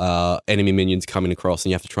minions, enemy minions coming across,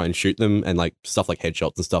 and you have to try and shoot them, and like stuff like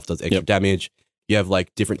headshots and stuff does extra Yep. damage. You have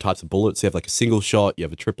like different types of bullets. You have like a single shot. You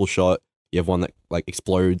have a triple shot. You have one that like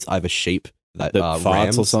explodes. I have a sheep that That farts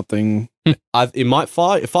rams or something. It might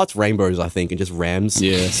fire. It fights rainbows, I think, and just rams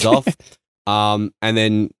Yeah. stuff. And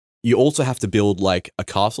then you also have to build like a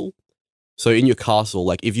castle. So in your castle,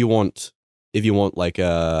 like if you want like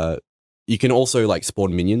you can also like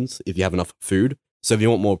spawn minions if you have enough food. So if you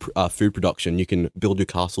want more food production, you can build your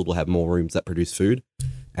castle to have more rooms that produce food.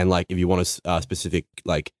 And like if you want a specific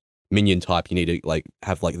like minion type, you need to like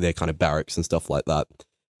have like their kind of barracks and stuff like that.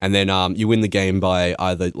 And then you win the game by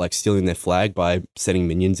either like stealing their flag by sending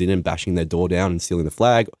minions in and bashing their door down and stealing the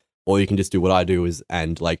flag, or you can just do what I do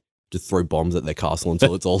and like just throw bombs at their castle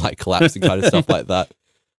until it's all like collapsed and kind of stuff like that.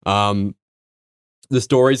 The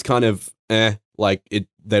story's kind of like it.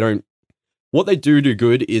 They don't. What they do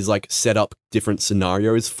good is like set up different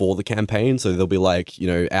scenarios for the campaign. So they'll be like, you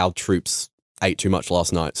know, our troops ate too much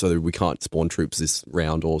last night, so we can't spawn troops this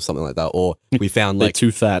round or something like that. Or we found They're like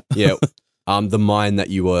too fat. yeah. The mine that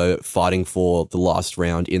you were fighting for the last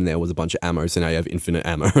round in there was a bunch of ammo, so now you have infinite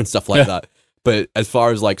ammo and stuff like that. But as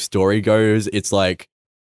far as like story goes, it's like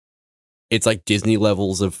Disney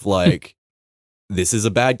levels of like this is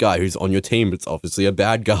a bad guy who's on your team. It's obviously a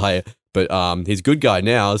bad guy, but he's a good guy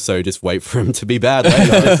now, so just wait for him to be bad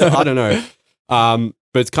later. So, I don't know.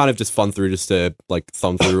 But it's kind of just fun just to like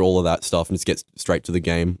thumb through all of that stuff and just get straight to the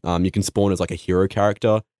game. You can spawn as like a hero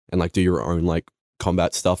character and like do your own like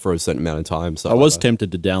combat stuff for a certain amount of time. So I was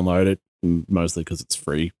tempted to download it mostly because it's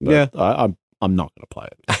free. But Yeah. I'm not going to play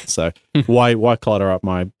it. So why clutter up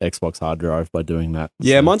my Xbox hard drive by doing that?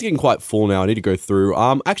 Yeah, So- mine's getting quite full now. I need to go through.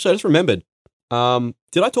 Actually, I just remembered.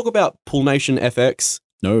 Did I talk about Pool Nation FX?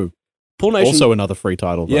 No. Pool Nation. Also another free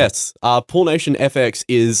title. Though. Yes. Pool Nation FX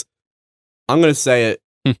is, I'm going to say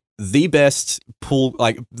it, the best pool,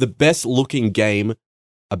 like the best looking game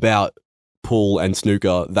about pool and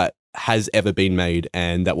snooker that has ever been made,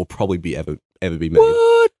 and that will probably be ever be made.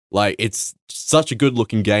 What? Like, it's such a good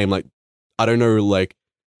looking game. Like, I don't know, like,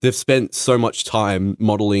 they've spent so much time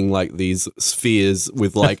modeling like these spheres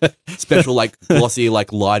with like special like glossy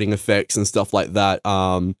like lighting effects and stuff like that.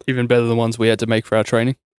 Even better than the ones we had to make for our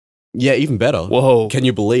training. Yeah, even better. Whoa. Can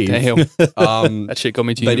you believe? Damn. Um, That shit got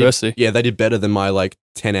me to they did- university. yeah, they did better than my like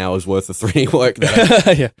 10 hours worth of 3D work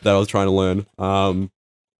that Yeah. I was trying to learn.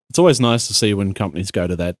 It's always nice to see when companies go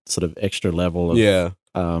to that sort of extra level of Yeah.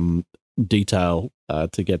 detail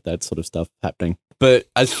to get that sort of stuff happening. But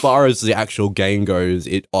as far as the actual game goes,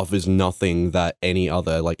 it offers nothing that any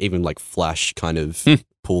other, like even like Flash kind of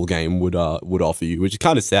pool game would offer you, which is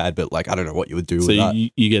kind of sad. But like, I don't know what you would do So with that.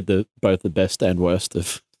 you get both the best and worst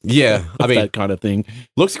of, Yeah, I of mean, that kind of thing.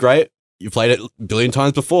 looks great. You played it a billion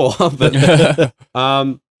times before, but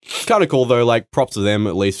it's kind of cool though. Like, props to them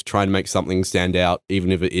at least trying to make something stand out,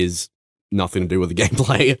 even if it is nothing to do with the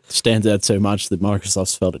gameplay. Stands out so much that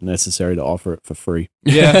Microsoft felt it necessary to offer it for free.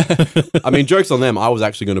 Yeah, I mean, jokes on them. I was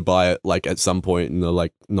actually going to buy it like at some point in the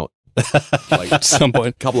like not like At some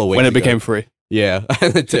point. couple of weeks When it ago. became free. yeah,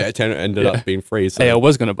 and it ended up being free. So Hey, I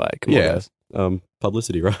was going to buy it. Come on, Yeah. guys.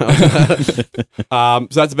 Publicity, right? So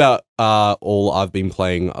that's about all I've been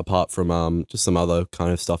playing, apart from just some other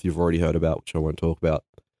kind of stuff you've already heard about, which I won't talk about.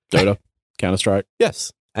 Dota, Counter Strike,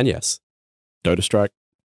 Yes, and yes. Dota Strike.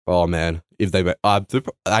 Oh man, if they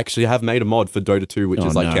actually have made a mod for Dota 2, which Oh,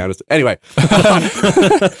 is like no. Counter. Anyway,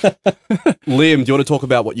 Liam, do you want to talk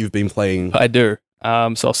about what you've been playing? I do. So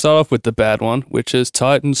I'll start off with the bad one, which is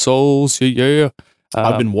Titan Souls. Yeah.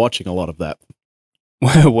 I've been watching a lot of that.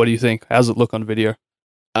 What do you think? How's it look on video?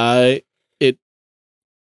 It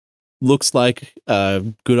looks like a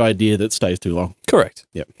good idea that stays too long. Correct.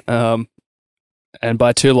 Yep. And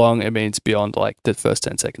by too long, it means beyond like the first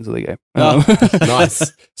 10 seconds of the game. Oh,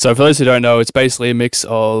 nice. So for those who don't know, it's basically a mix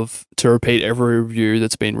of, to repeat every review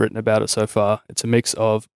that's been written about it so far, it's a mix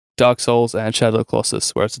of Dark Souls and Shadow of the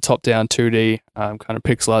Colossus, where it's a top-down 2D kind of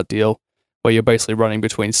pixel art deal, where you're basically running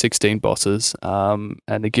between 16 bosses. And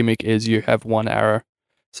the gimmick is you have one arrow,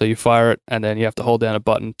 so you fire it, and then you have to hold down a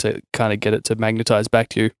button to kind of get it to magnetize back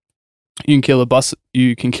to you. You can kill the boss.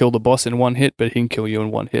 You can kill the boss in one hit, but he can kill you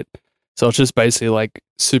in one hit. So it's just basically like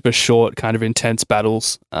super short, kind of intense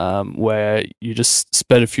battles where you just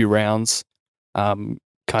spend a few rounds kind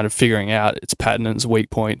of figuring out its pattern and its weak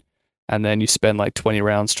point, and then you spend like 20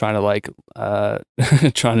 rounds trying to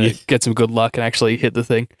get some good luck and actually hit the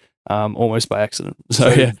thing, almost by accident. So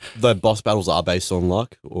yeah, the boss battles are based on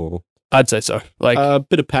luck, or I'd say so. Like a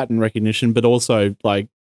bit of pattern recognition, but also like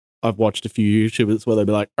I've watched a few YouTubers where they'll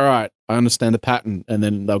be like, all right, I understand the pattern. And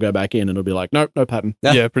then they'll go back in and it'll be like, nope, no pattern.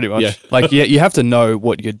 yeah, pretty much. Yeah. Like you have to know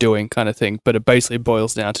what you're doing kind of thing, but it basically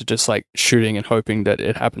boils down to just like shooting and hoping that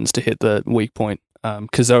it happens to hit the weak point.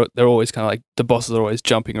 Because they're always kind of like, the bosses are always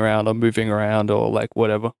jumping around or moving around or like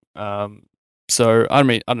whatever. So I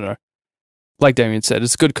mean, I don't know. Like Damien said,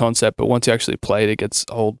 it's a good concept, but once you actually play it, it gets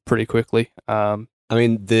old pretty quickly. I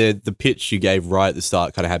mean, the pitch you gave right at the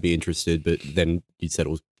start kind of had me interested, but then you said it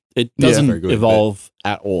was It doesn't very good, evolve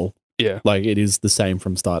at all. Yeah. Like it is the same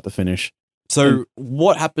from start to finish. So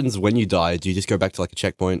what happens when you die? Do you just go back to like a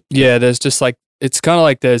checkpoint? Yeah, there's just like, it's kind of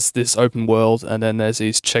like there's this open world and then there's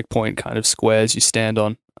these checkpoint kind of squares you stand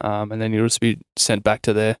on, and then you'll just be sent back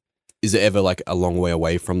to there. Is it ever like a long way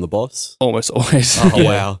away from the boss? Almost always. Oh, Yeah.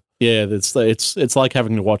 wow. Yeah, it's like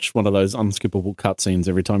having to watch one of those unskippable cutscenes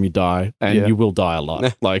every time you die, and Yeah. you will die a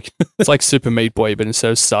lot. Like It's like Super Meat Boy, but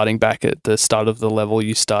instead of starting back at the start of the level,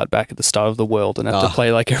 you start back at the start of the world and have to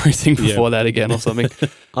play like everything Yeah. before that again or something.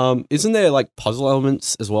 Isn't there like puzzle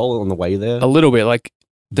elements as well on the way there? A little bit, like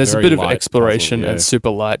there's Very a bit of light exploration puzzle, yeah. and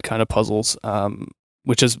super light kind of puzzles,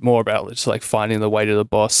 which is more about just like finding the way to the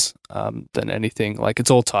boss than anything. Like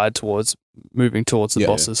it's all tied towards moving towards the Yeah.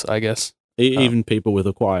 bosses, I guess. even people with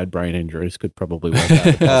acquired brain injuries could probably work out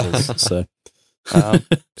the puzzles. So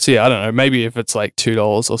So yeah, I don't know. Maybe if it's like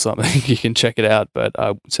 $2 or something, you can check it out. But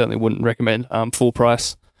I certainly wouldn't recommend full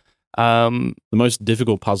price. the most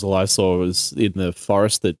difficult puzzle I saw was in the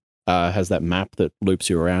forest that has that map that loops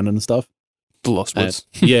you around and stuff. The Lost Woods.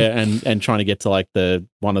 Yeah, and trying to get to like the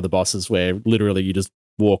one of the bosses where literally you just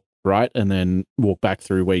walk right and then walk back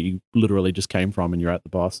through where you literally just came from and you're at the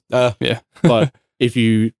boss. Yeah. But if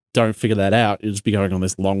you don't figure that out, you'll just be going on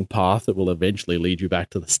this long path that will eventually lead you back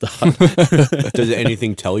to the start. Does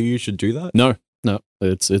anything tell you should do that? No,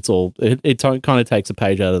 it's all it kind of takes a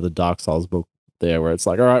page out of the Dark Souls book there, where it's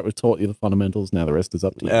like, all right, we've taught you the fundamentals, now the rest is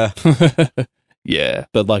up to you. Yeah. Yeah.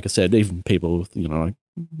 But like I said, even people with like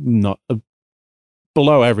not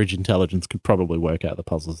below average intelligence could probably work out the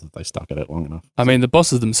puzzles if they stuck at it long enough. I mean, the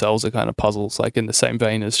bosses themselves are kind of puzzles, like in the same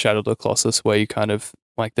vein as Shadow of the Colossus, where you kind of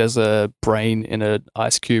like there's a brain in an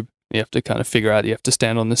ice cube. You have to kind of figure out. You have to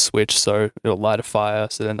stand on this switch so it'll light a fire,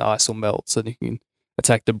 so then the ice will melt, so then you can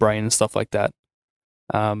attack the brain and stuff like that.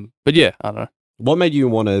 But yeah, I don't know, What made you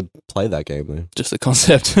want to play that game though? just the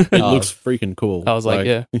concept. It Oh. looks freaking cool. I was like,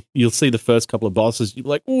 yeah, You'll see the first couple of bosses, you're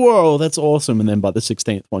like, whoa, that's awesome. And then by the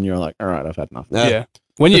 16th one, you're like, all right, I've had enough. yeah.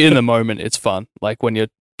 When you're in the moment, it's fun. Like when you're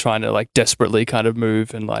trying to like desperately kind of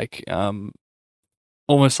move and like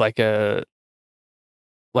almost like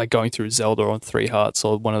going through Zelda on 3 Hearts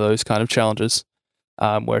or one of those kind of challenges,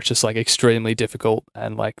 where it's just like extremely difficult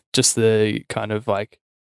and like just the kind of like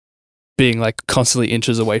being like constantly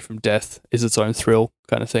inches away from death is its own thrill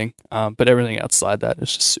kind of thing. But everything outside that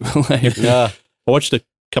is just super lame. Yeah. I watched a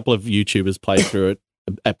couple of YouTubers play through it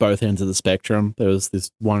at both ends of the spectrum. There was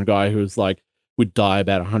this one guy who was like, would die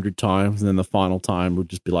about 100 times, and then the final time would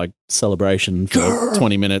just be like celebration for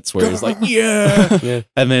 20 minutes where he's like, yeah. Yeah.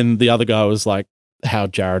 And then the other guy was like, how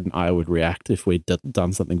Jared and I would react if we'd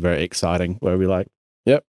done something very exciting, where we're like,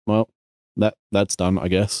 yep, well, that's done, I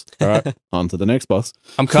guess. All right, on to the next boss.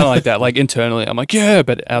 I'm kind of like that. Like internally, I'm like, yeah,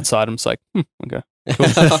 but outside, I'm just like, okay,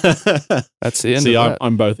 that's the end See, of that.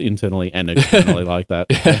 I'm both internally and externally like that.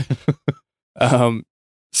 Yeah.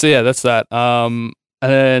 So yeah, that's that. And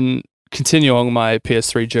then continuing on my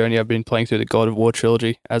PS3 journey, I've been playing through the God of War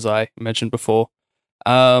trilogy, as I mentioned before.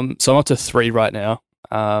 So I'm up to 3 right now.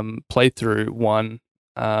 Played through 1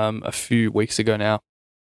 a few weeks ago now,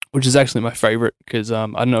 which is actually my favorite because I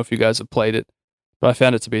don't know if you guys have played it, but I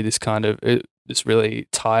found it to be this kind of this really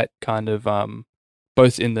tight kind of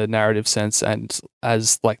both in the narrative sense and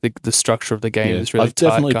as like the structure of the game is really I've tight.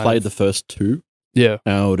 definitely kind played of. the first 2. Yeah,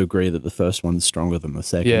 And I would agree that the first one's stronger than the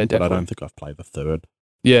second, Yeah, but I definitely. don't think I've played the third.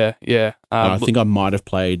 yeah. And I think I might have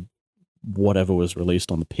played whatever was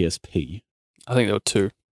released on the PSP. I think there were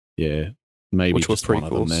 2. Yeah, maybe Which were just one of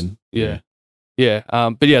them prequels. then. Yeah.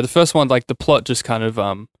 But yeah, the first one, like the plot just kind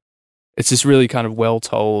of it's this really kind of well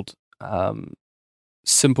told,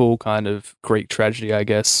 simple kind of Greek tragedy, I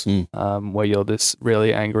guess, where you're this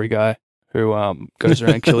really angry guy who goes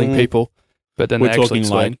around killing people, but then We're they actually talking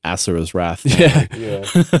explain. like Asura's Wrath. Yeah.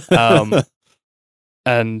 Yeah.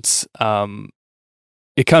 And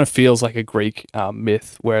it kind of feels like a Greek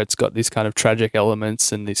myth where it's got these kind of tragic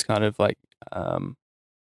elements and these kind of like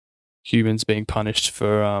humans being punished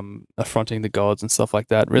for affronting the gods and stuff like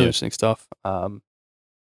that. Really Yeah. interesting stuff.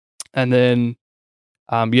 And then,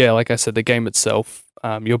 like I said, the game itself,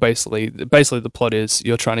 you're basically the plot is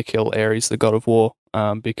you're trying to kill Ares, the god of war,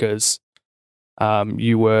 because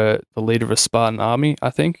you were the leader of a Spartan army, I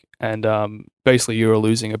think, and basically you were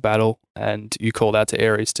losing a battle, and you called out to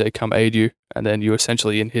Ares to come aid you, and then you're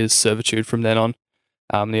essentially in his servitude from then on.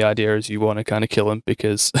 The idea is you want to kind of kill him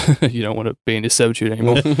because you don't want to be in his servitude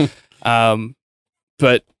anymore.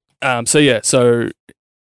 So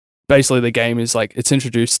basically the game is like it's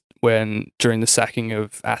introduced during the sacking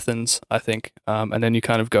of Athens, I think, and then you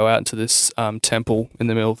kind of go out into this temple in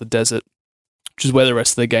the middle of the desert, which is where the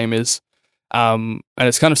rest of the game is. And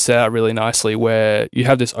it's kind of set out really nicely where you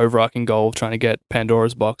have this overarching goal of trying to get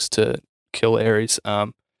Pandora's box to kill Ares.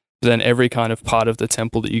 But then every kind of part of the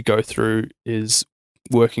temple that you go through is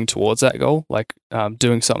working towards that goal. Like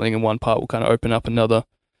doing something in one part will kind of open up another.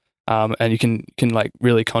 And you can like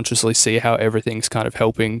really consciously see how everything's kind of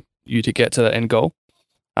helping you to get to the end goal,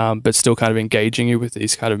 but still kind of engaging you with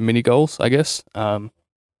these kind of mini goals, I guess. So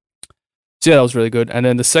yeah, that was really good. And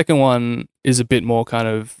then the second one is a bit more kind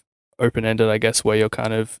of open-ended, I guess, where you're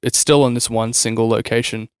kind of, it's still on this one single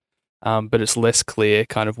location, but it's less clear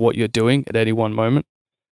kind of what you're doing at any one moment.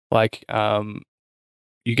 Like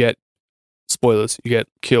you get, spoilers, you get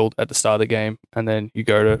killed at the start of the game, and then you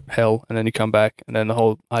go to hell, and then you come back, and then the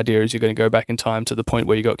whole idea is you're going to go back in time to the point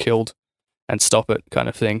where you got killed and stop it, kind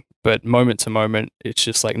of thing. But moment to moment, it's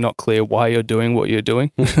just like not clear why you're doing what you're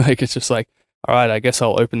doing. Like it's just like, all right, I guess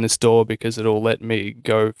I'll open this door because it'll let me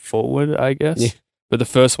go forward, I guess. Yeah. But the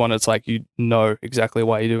first one, it's like you know exactly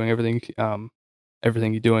why you're doing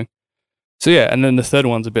everything you're doing. So yeah, and then the third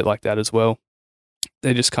one's a bit like that as well.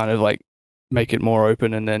 They just kind of like make it more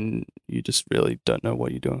open, and then you just really don't know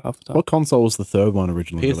what you're doing half the time. What console was the third one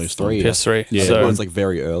originally released on? PS3. PS3. Yeah. So One's like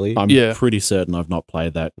very early. I'm Yeah. pretty certain I've not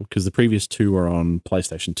played that because the previous two were on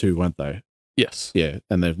PlayStation 2, weren't they? yes. Yeah,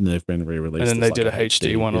 and they've been re-released. And then as they like did a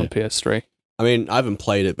HD one on PS3. I mean, I haven't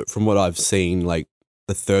played it, but from what I've seen, like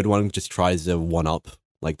the third one just tries to one up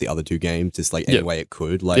like the other two games, just like any Yeah. way it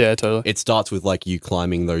could. Like Yeah, totally. it starts with like you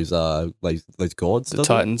climbing those gourds, The doesn't it?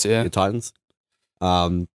 Titans, yeah. The Titans.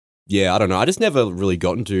 Yeah, I don't know. I just never really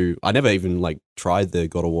got into. I never even like tried the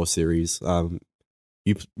God of War series.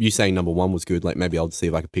 You saying number one was good. Like maybe I'll see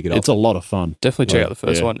if I can pick it up. It's a lot of fun. Definitely check Like, out the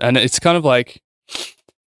first yeah. one. And it's kind of like,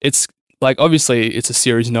 it's like, obviously it's a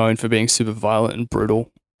series known for being super violent and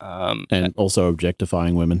brutal. And also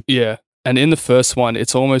objectifying women. Yeah. And in the first one,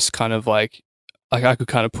 it's almost kind of like I could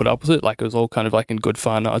kind of put up with it. Like it was all kind of like in good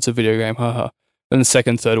fun. Oh, it's a video game, haha. And the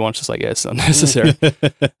second, third one's just like, yeah, it's unnecessary.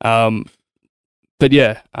 But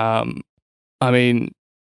yeah, I mean,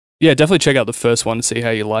 yeah, definitely check out the first one to see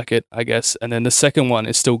how you like it, I guess. And then the second one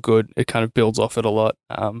is still good. It kind of builds off it a lot.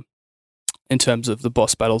 In terms of the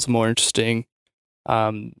boss battles are more interesting.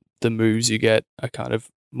 The moves you get are kind of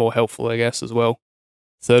more helpful, I guess, as well.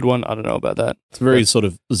 Third one, I don't know about that. It's very sort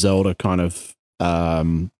of Zelda kind of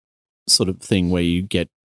sort of thing where you get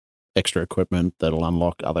extra equipment that'll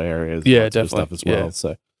unlock other areas. Yeah, and that sort of definitely. stuff as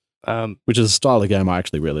well. Yeah. So, which is a style of game I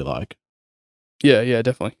actually really like. Yeah,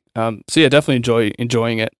 definitely. So yeah, definitely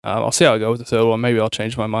enjoying it. I'll see how I go with the third one. Maybe I'll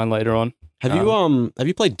change my mind later on. have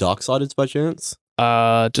you played Darksiders by chance?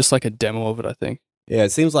 Just like a demo of it, I think. Yeah,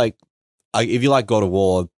 it seems like if you like God of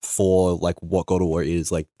War, for like what God of War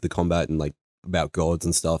is, like the combat and like about gods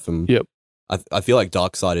and stuff. And Yep. I feel like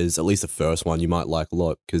Darksiders, at least the first one, you might like a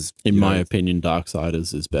lot because In my opinion,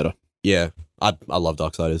 Darksiders is better. yeah, I love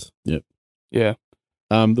Darksiders. Yeah.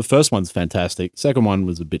 The first one's fantastic. Second one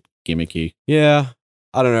was a bit gimmicky. Yeah,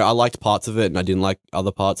 I don't know. I liked parts of it and I didn't like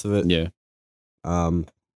other parts of it. Yeah.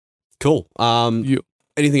 Cool. You-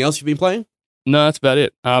 Anything else you've been playing? No, that's about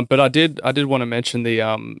it. But I did want to mention the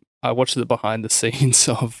I watched the behind the scenes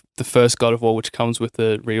of the first God of War, which comes with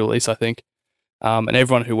the re-release, I think. And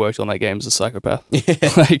everyone who worked on that game is a psychopath.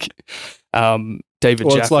 Like David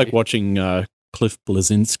Well, Jaffe. it's like watching Cliff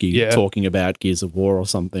Blazinski Yeah. talking about Gears of War or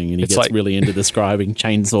something, and he It's gets like- really into describing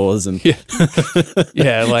chainsaws and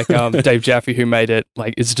Yeah, like Dave Jaffe, who made it,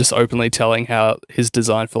 like is just openly telling how his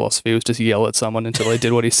design philosophy was just yell at someone until they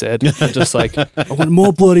did what he said. And just like, I want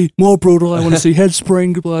more bloody, more brutal. I want to see head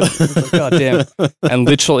spring blood. Like, God damn! And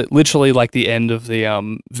literally, like the end of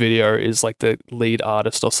the video is like the lead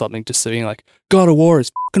artist or something just being like, "God of War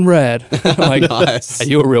is fucking rad." Like, Nice. are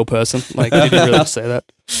you a real person? Like, did you really just say that?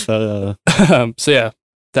 So yeah,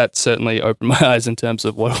 that certainly opened my eyes in terms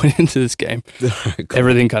of what went into this game. Cool.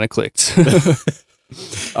 Everything kind of clicked. All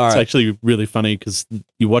It's right. actually really funny because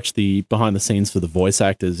you watch the behind the scenes for the voice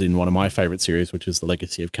actors in one of my favorite series, which is the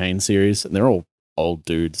Legacy of Kain series, and they're all old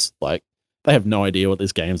dudes. Like they have no idea what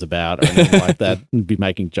this game's about or anything like that, and be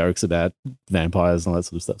making jokes about vampires and all that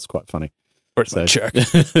sort of stuff. It's quite funny. Where's my check?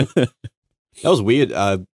 That was weird.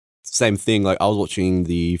 Same thing. Like I was watching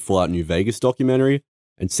the Fallout New Vegas documentary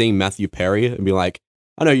and seeing Matthew Perry and be like,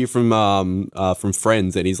 I know you from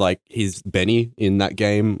Friends, and he's Benny in that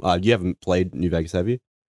game. You haven't played New Vegas, have you?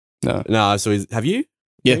 No. No. So have you?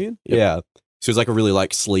 Yeah. Ian? Yeah. So it's like a really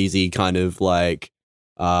like sleazy kind of like,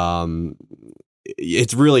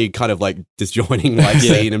 it's really kind of like disjoining like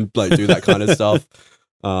scene and like do that kind of stuff.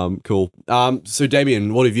 Cool. So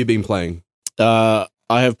Damien, what have you been playing? I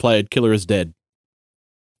have played Killer is Dead.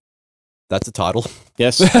 That's a title.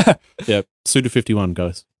 Yes. Yep. Suda51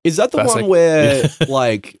 goes. Is that the Classic. one where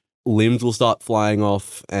like limbs will start flying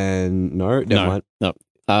off and never mind. No.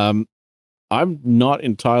 I'm not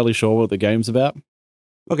entirely sure what the game's about.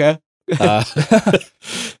 Okay.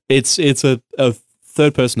 It's a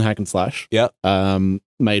third person hack and slash. Yeah.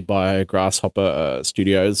 Made by Grasshopper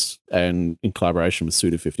Studios and in collaboration with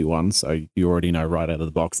Suda51. So you already know right out of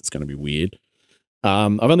the box it's going to be weird.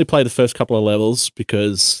 I've only played the first couple of levels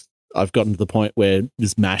because I've gotten to the point where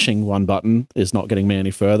just mashing one button is not getting me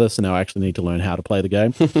any further. So now I actually need to learn how to play the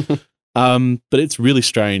game. But it's really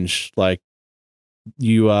strange. Like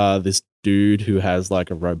you are this dude who has like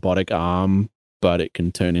a robotic arm, but it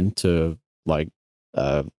can turn into like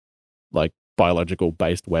biological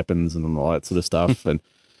based weapons and all that sort of stuff. And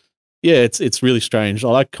yeah, it's really strange.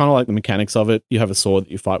 I kind of like the mechanics of it. You have a sword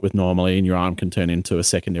that you fight with normally, and your arm can turn into a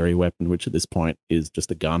secondary weapon, which at this point is just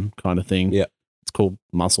a gun kind of thing. Yeah. It's called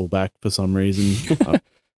Muscleback for some reason. I'm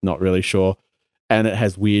not really sure. And it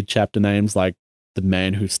has weird chapter names like The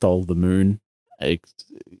Man Who Stole the Moon.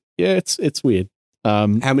 It's weird. How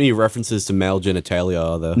many references to male genitalia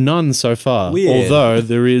are there? None so far. Weird. Although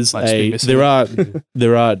there is Must be missing.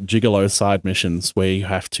 there are gigolo side missions where you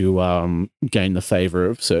have to gain the favor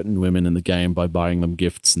of certain women in the game by buying them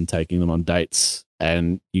gifts and taking them on dates,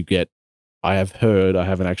 and you get. I have heard, I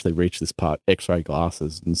haven't actually reached this part, X-ray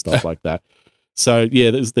glasses and stuff like that. So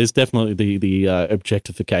yeah, there's definitely the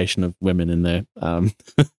objectification of women in there.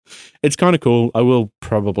 It's kind of cool. I will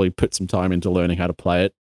probably put some time into learning how to play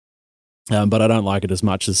it. But I don't like it as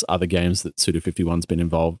much as other games that Suda51's been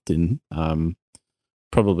involved in.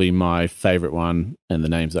 Probably my favorite one, and the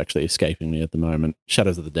name's actually escaping me at the moment,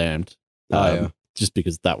 Shadows of the Damned. Yeah. Just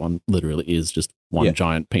because that one literally is just one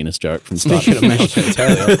giant penis joke from Speaking of male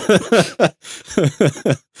genitalia.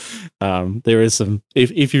 There is some,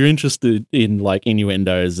 if you're interested in like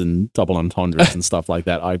innuendos and double entendres and stuff like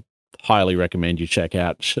that, I highly recommend you check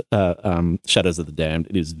out Shadows of the Damned.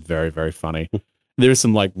 It is very, very funny. There are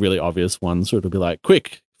some like really obvious ones where it'll be like,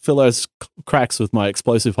 quick, fill those cracks with my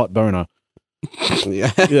explosive hot boner.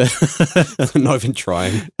 Yeah. Yeah. Not even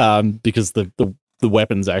trying. Because the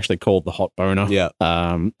weapon's actually called the hot boner. Yeah.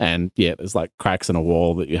 And yeah, there's like cracks in a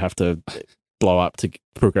wall that you have to blow up to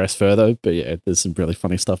progress further. But yeah, there's some really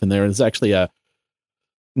funny stuff in there. And there's actually a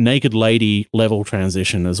naked lady level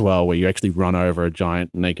transition as well, where you actually run over a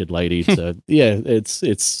giant naked lady to, yeah, it's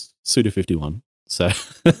Suda51. So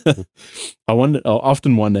I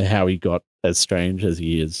often wonder how he got as strange as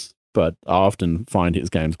he is, but I often find his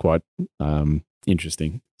games quite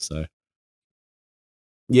interesting. So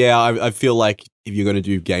Yeah, I feel like if you're going to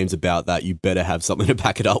do games about that, you better have something to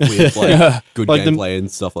back it up with, like good Like gameplay and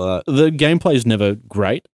stuff like that. the gameplay is never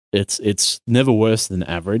great. It's never worse than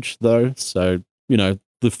average though. So, you know,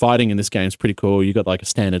 the fighting in this game is pretty cool. You got like a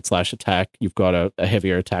standard slash attack. You've got a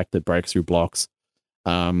heavier attack that breaks through blocks.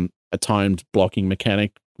 A timed blocking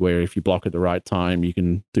mechanic where if you block at the right time, you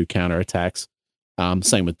can do counter attacks.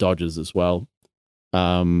 Same with dodges as well.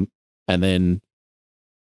 And then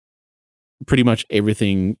pretty much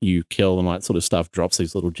everything you kill and that sort of stuff drops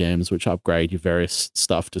these little gems, which upgrade your various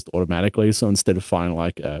stuff just automatically. So instead of finding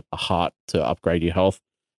like a heart to upgrade your health,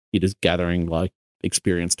 you're just gathering like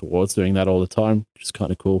experience towards doing that all the time, which is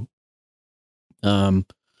kind of cool. And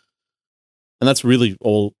that's really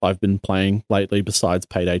all I've been playing lately besides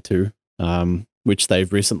Payday 2, which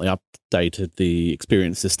they've recently updated the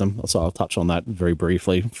experience system. So I'll touch on that very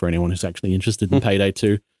briefly for anyone who's actually interested in Payday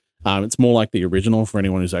 2. It's more like the original for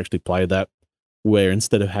anyone who's actually played that, where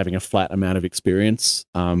instead of having a flat amount of experience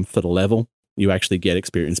for the level, you actually get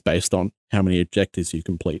experience based on how many objectives you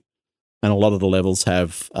complete. And a lot of the levels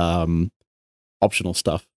have optional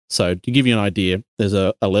stuff. So to give you an idea, there's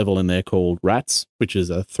a level in there called Rats, which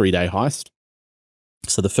is a 3-day heist.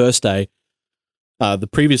 So the first day, the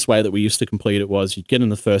previous way that we used to complete it was you'd get in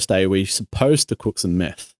the first day where you're supposed to cook some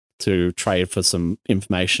meth to trade for some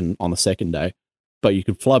information on the second day, but you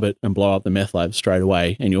could flub it and blow up the meth lab straight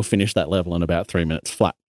away, and you'll finish that level in about 3 minutes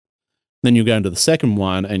flat. Then you'll go into the second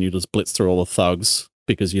one and you just blitz through all the thugs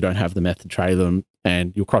because you don't have the meth to trade them,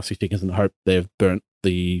 and you'll cross your fingers and hope they've burnt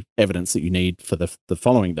the evidence that you need for the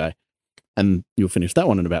following day, and you'll finish that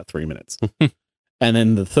one in about 3 minutes. And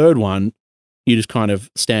then the third one, you just kind of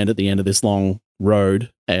stand at the end of this long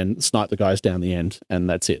road and snipe the guys down the end, and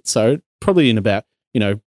that's it. So probably in about,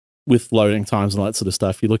 with loading times and all that sort of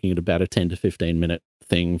stuff, you're looking at about a 10 to 15 minute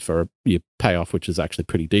thing for your payoff, which is actually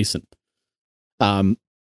pretty decent.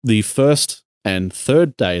 The first and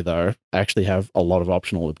third day, though, actually have a lot of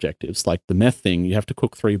optional objectives. Like the meth thing, you have to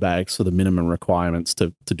cook 3 bags for the minimum requirements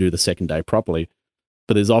to do the second day properly.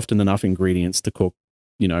 But there's often enough ingredients to cook,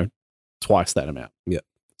 twice that amount. Yeah.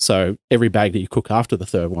 So every bag that you cook after the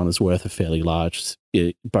third one is worth a fairly large,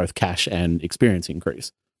 both cash and experience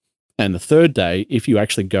increase. And the third day, if you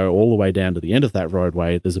actually go all the way down to the end of that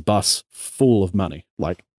roadway, there's a bus full of money.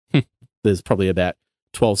 Like there's probably about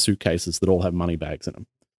 12 suitcases that all have money bags in them,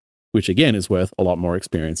 which again is worth a lot more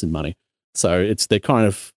experience and money. So they're kind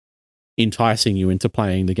of enticing you into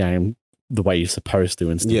playing the game the way you're supposed to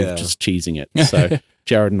instead of just cheesing it. So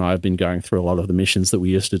Jared and I have been going through a lot of the missions that we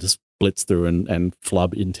used to just blitz through and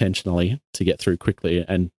flub intentionally to get through quickly,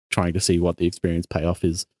 and trying to see what the experience payoff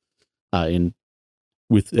is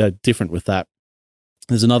different with that.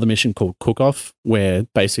 There's another mission called Cook Off, where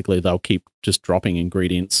basically they'll keep just dropping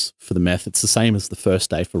ingredients for the meth. It's the same as the first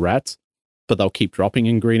day for rats, but they'll keep dropping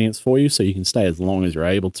ingredients for you so you can stay as long as you're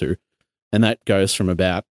able to. And that goes from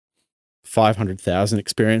about 500,000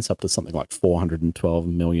 experience up to something like 412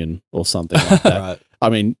 million or something like that. Right. I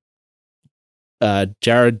mean,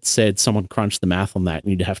 Jared said someone crunched the math on that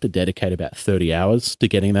and you'd have to dedicate about 30 hours to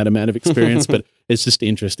getting that amount of experience, but it's just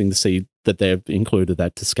interesting to see that they've included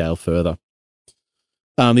that to scale further.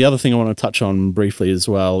 The other thing I want to touch on briefly as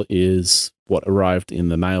well is what arrived in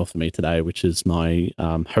the mail for me today, which is my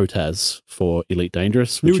HOTAS for Elite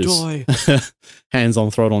Dangerous, which is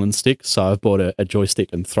hands-on throttle and stick. So I've bought a joystick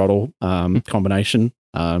and throttle combination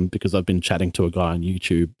because I've been chatting to a guy on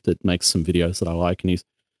YouTube that makes some videos that I like, and he's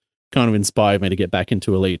kind of inspired me to get back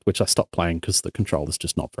into Elite, which I stopped playing because the controller's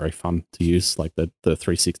just not very fun to use, like the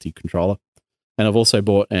 360 controller. And I've also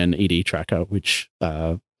bought an ED tracker, which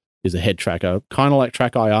is a head tracker, kind of like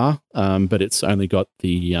Track IR, but it's only got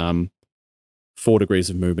the 4 degrees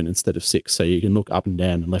of movement instead of 6. So you can look up and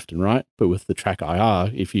down and left and right. But with the Track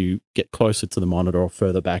IR, if you get closer to the monitor or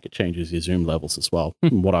further back, it changes your zoom levels as well.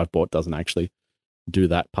 And what I've bought doesn't actually do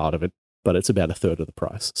that part of it, but it's about a third of the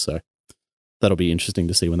price. So that'll be interesting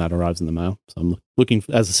to see when that arrives in the mail. So I'm looking,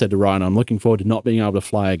 as I said to Ryan, I'm looking forward to not being able to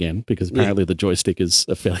fly again, because apparently the joystick is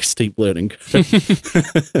a fairly steep learning curve.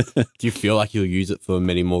 Do you feel like you'll use it for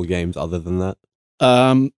many more games other than that?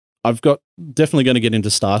 I've got definitely going to get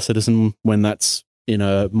into Star Citizen when that's in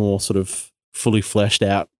a more sort of fully fleshed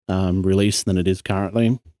out release than it is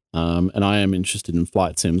currently. And I am interested in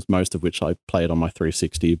flight sims, most of which I played on my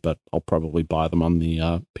 360, but I'll probably buy them on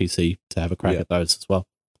the PC to have a crack at those as well.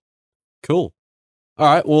 Cool. All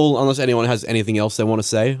right. Well, unless anyone has anything else they want to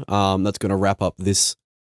say, that's going to wrap up this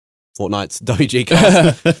fortnight's WG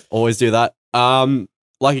cast. Always do that.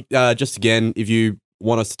 Just again, if you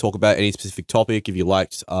want us to talk about any specific topic, if you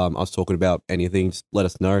liked us talking about anything, just let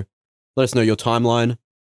us know. Let us know your timeline.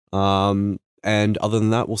 And other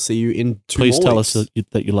than that, we'll see you in 2 Please more tell weeks. us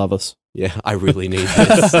that you love us. Yeah, I really need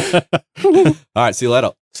this. All right. See you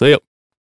later. See ya.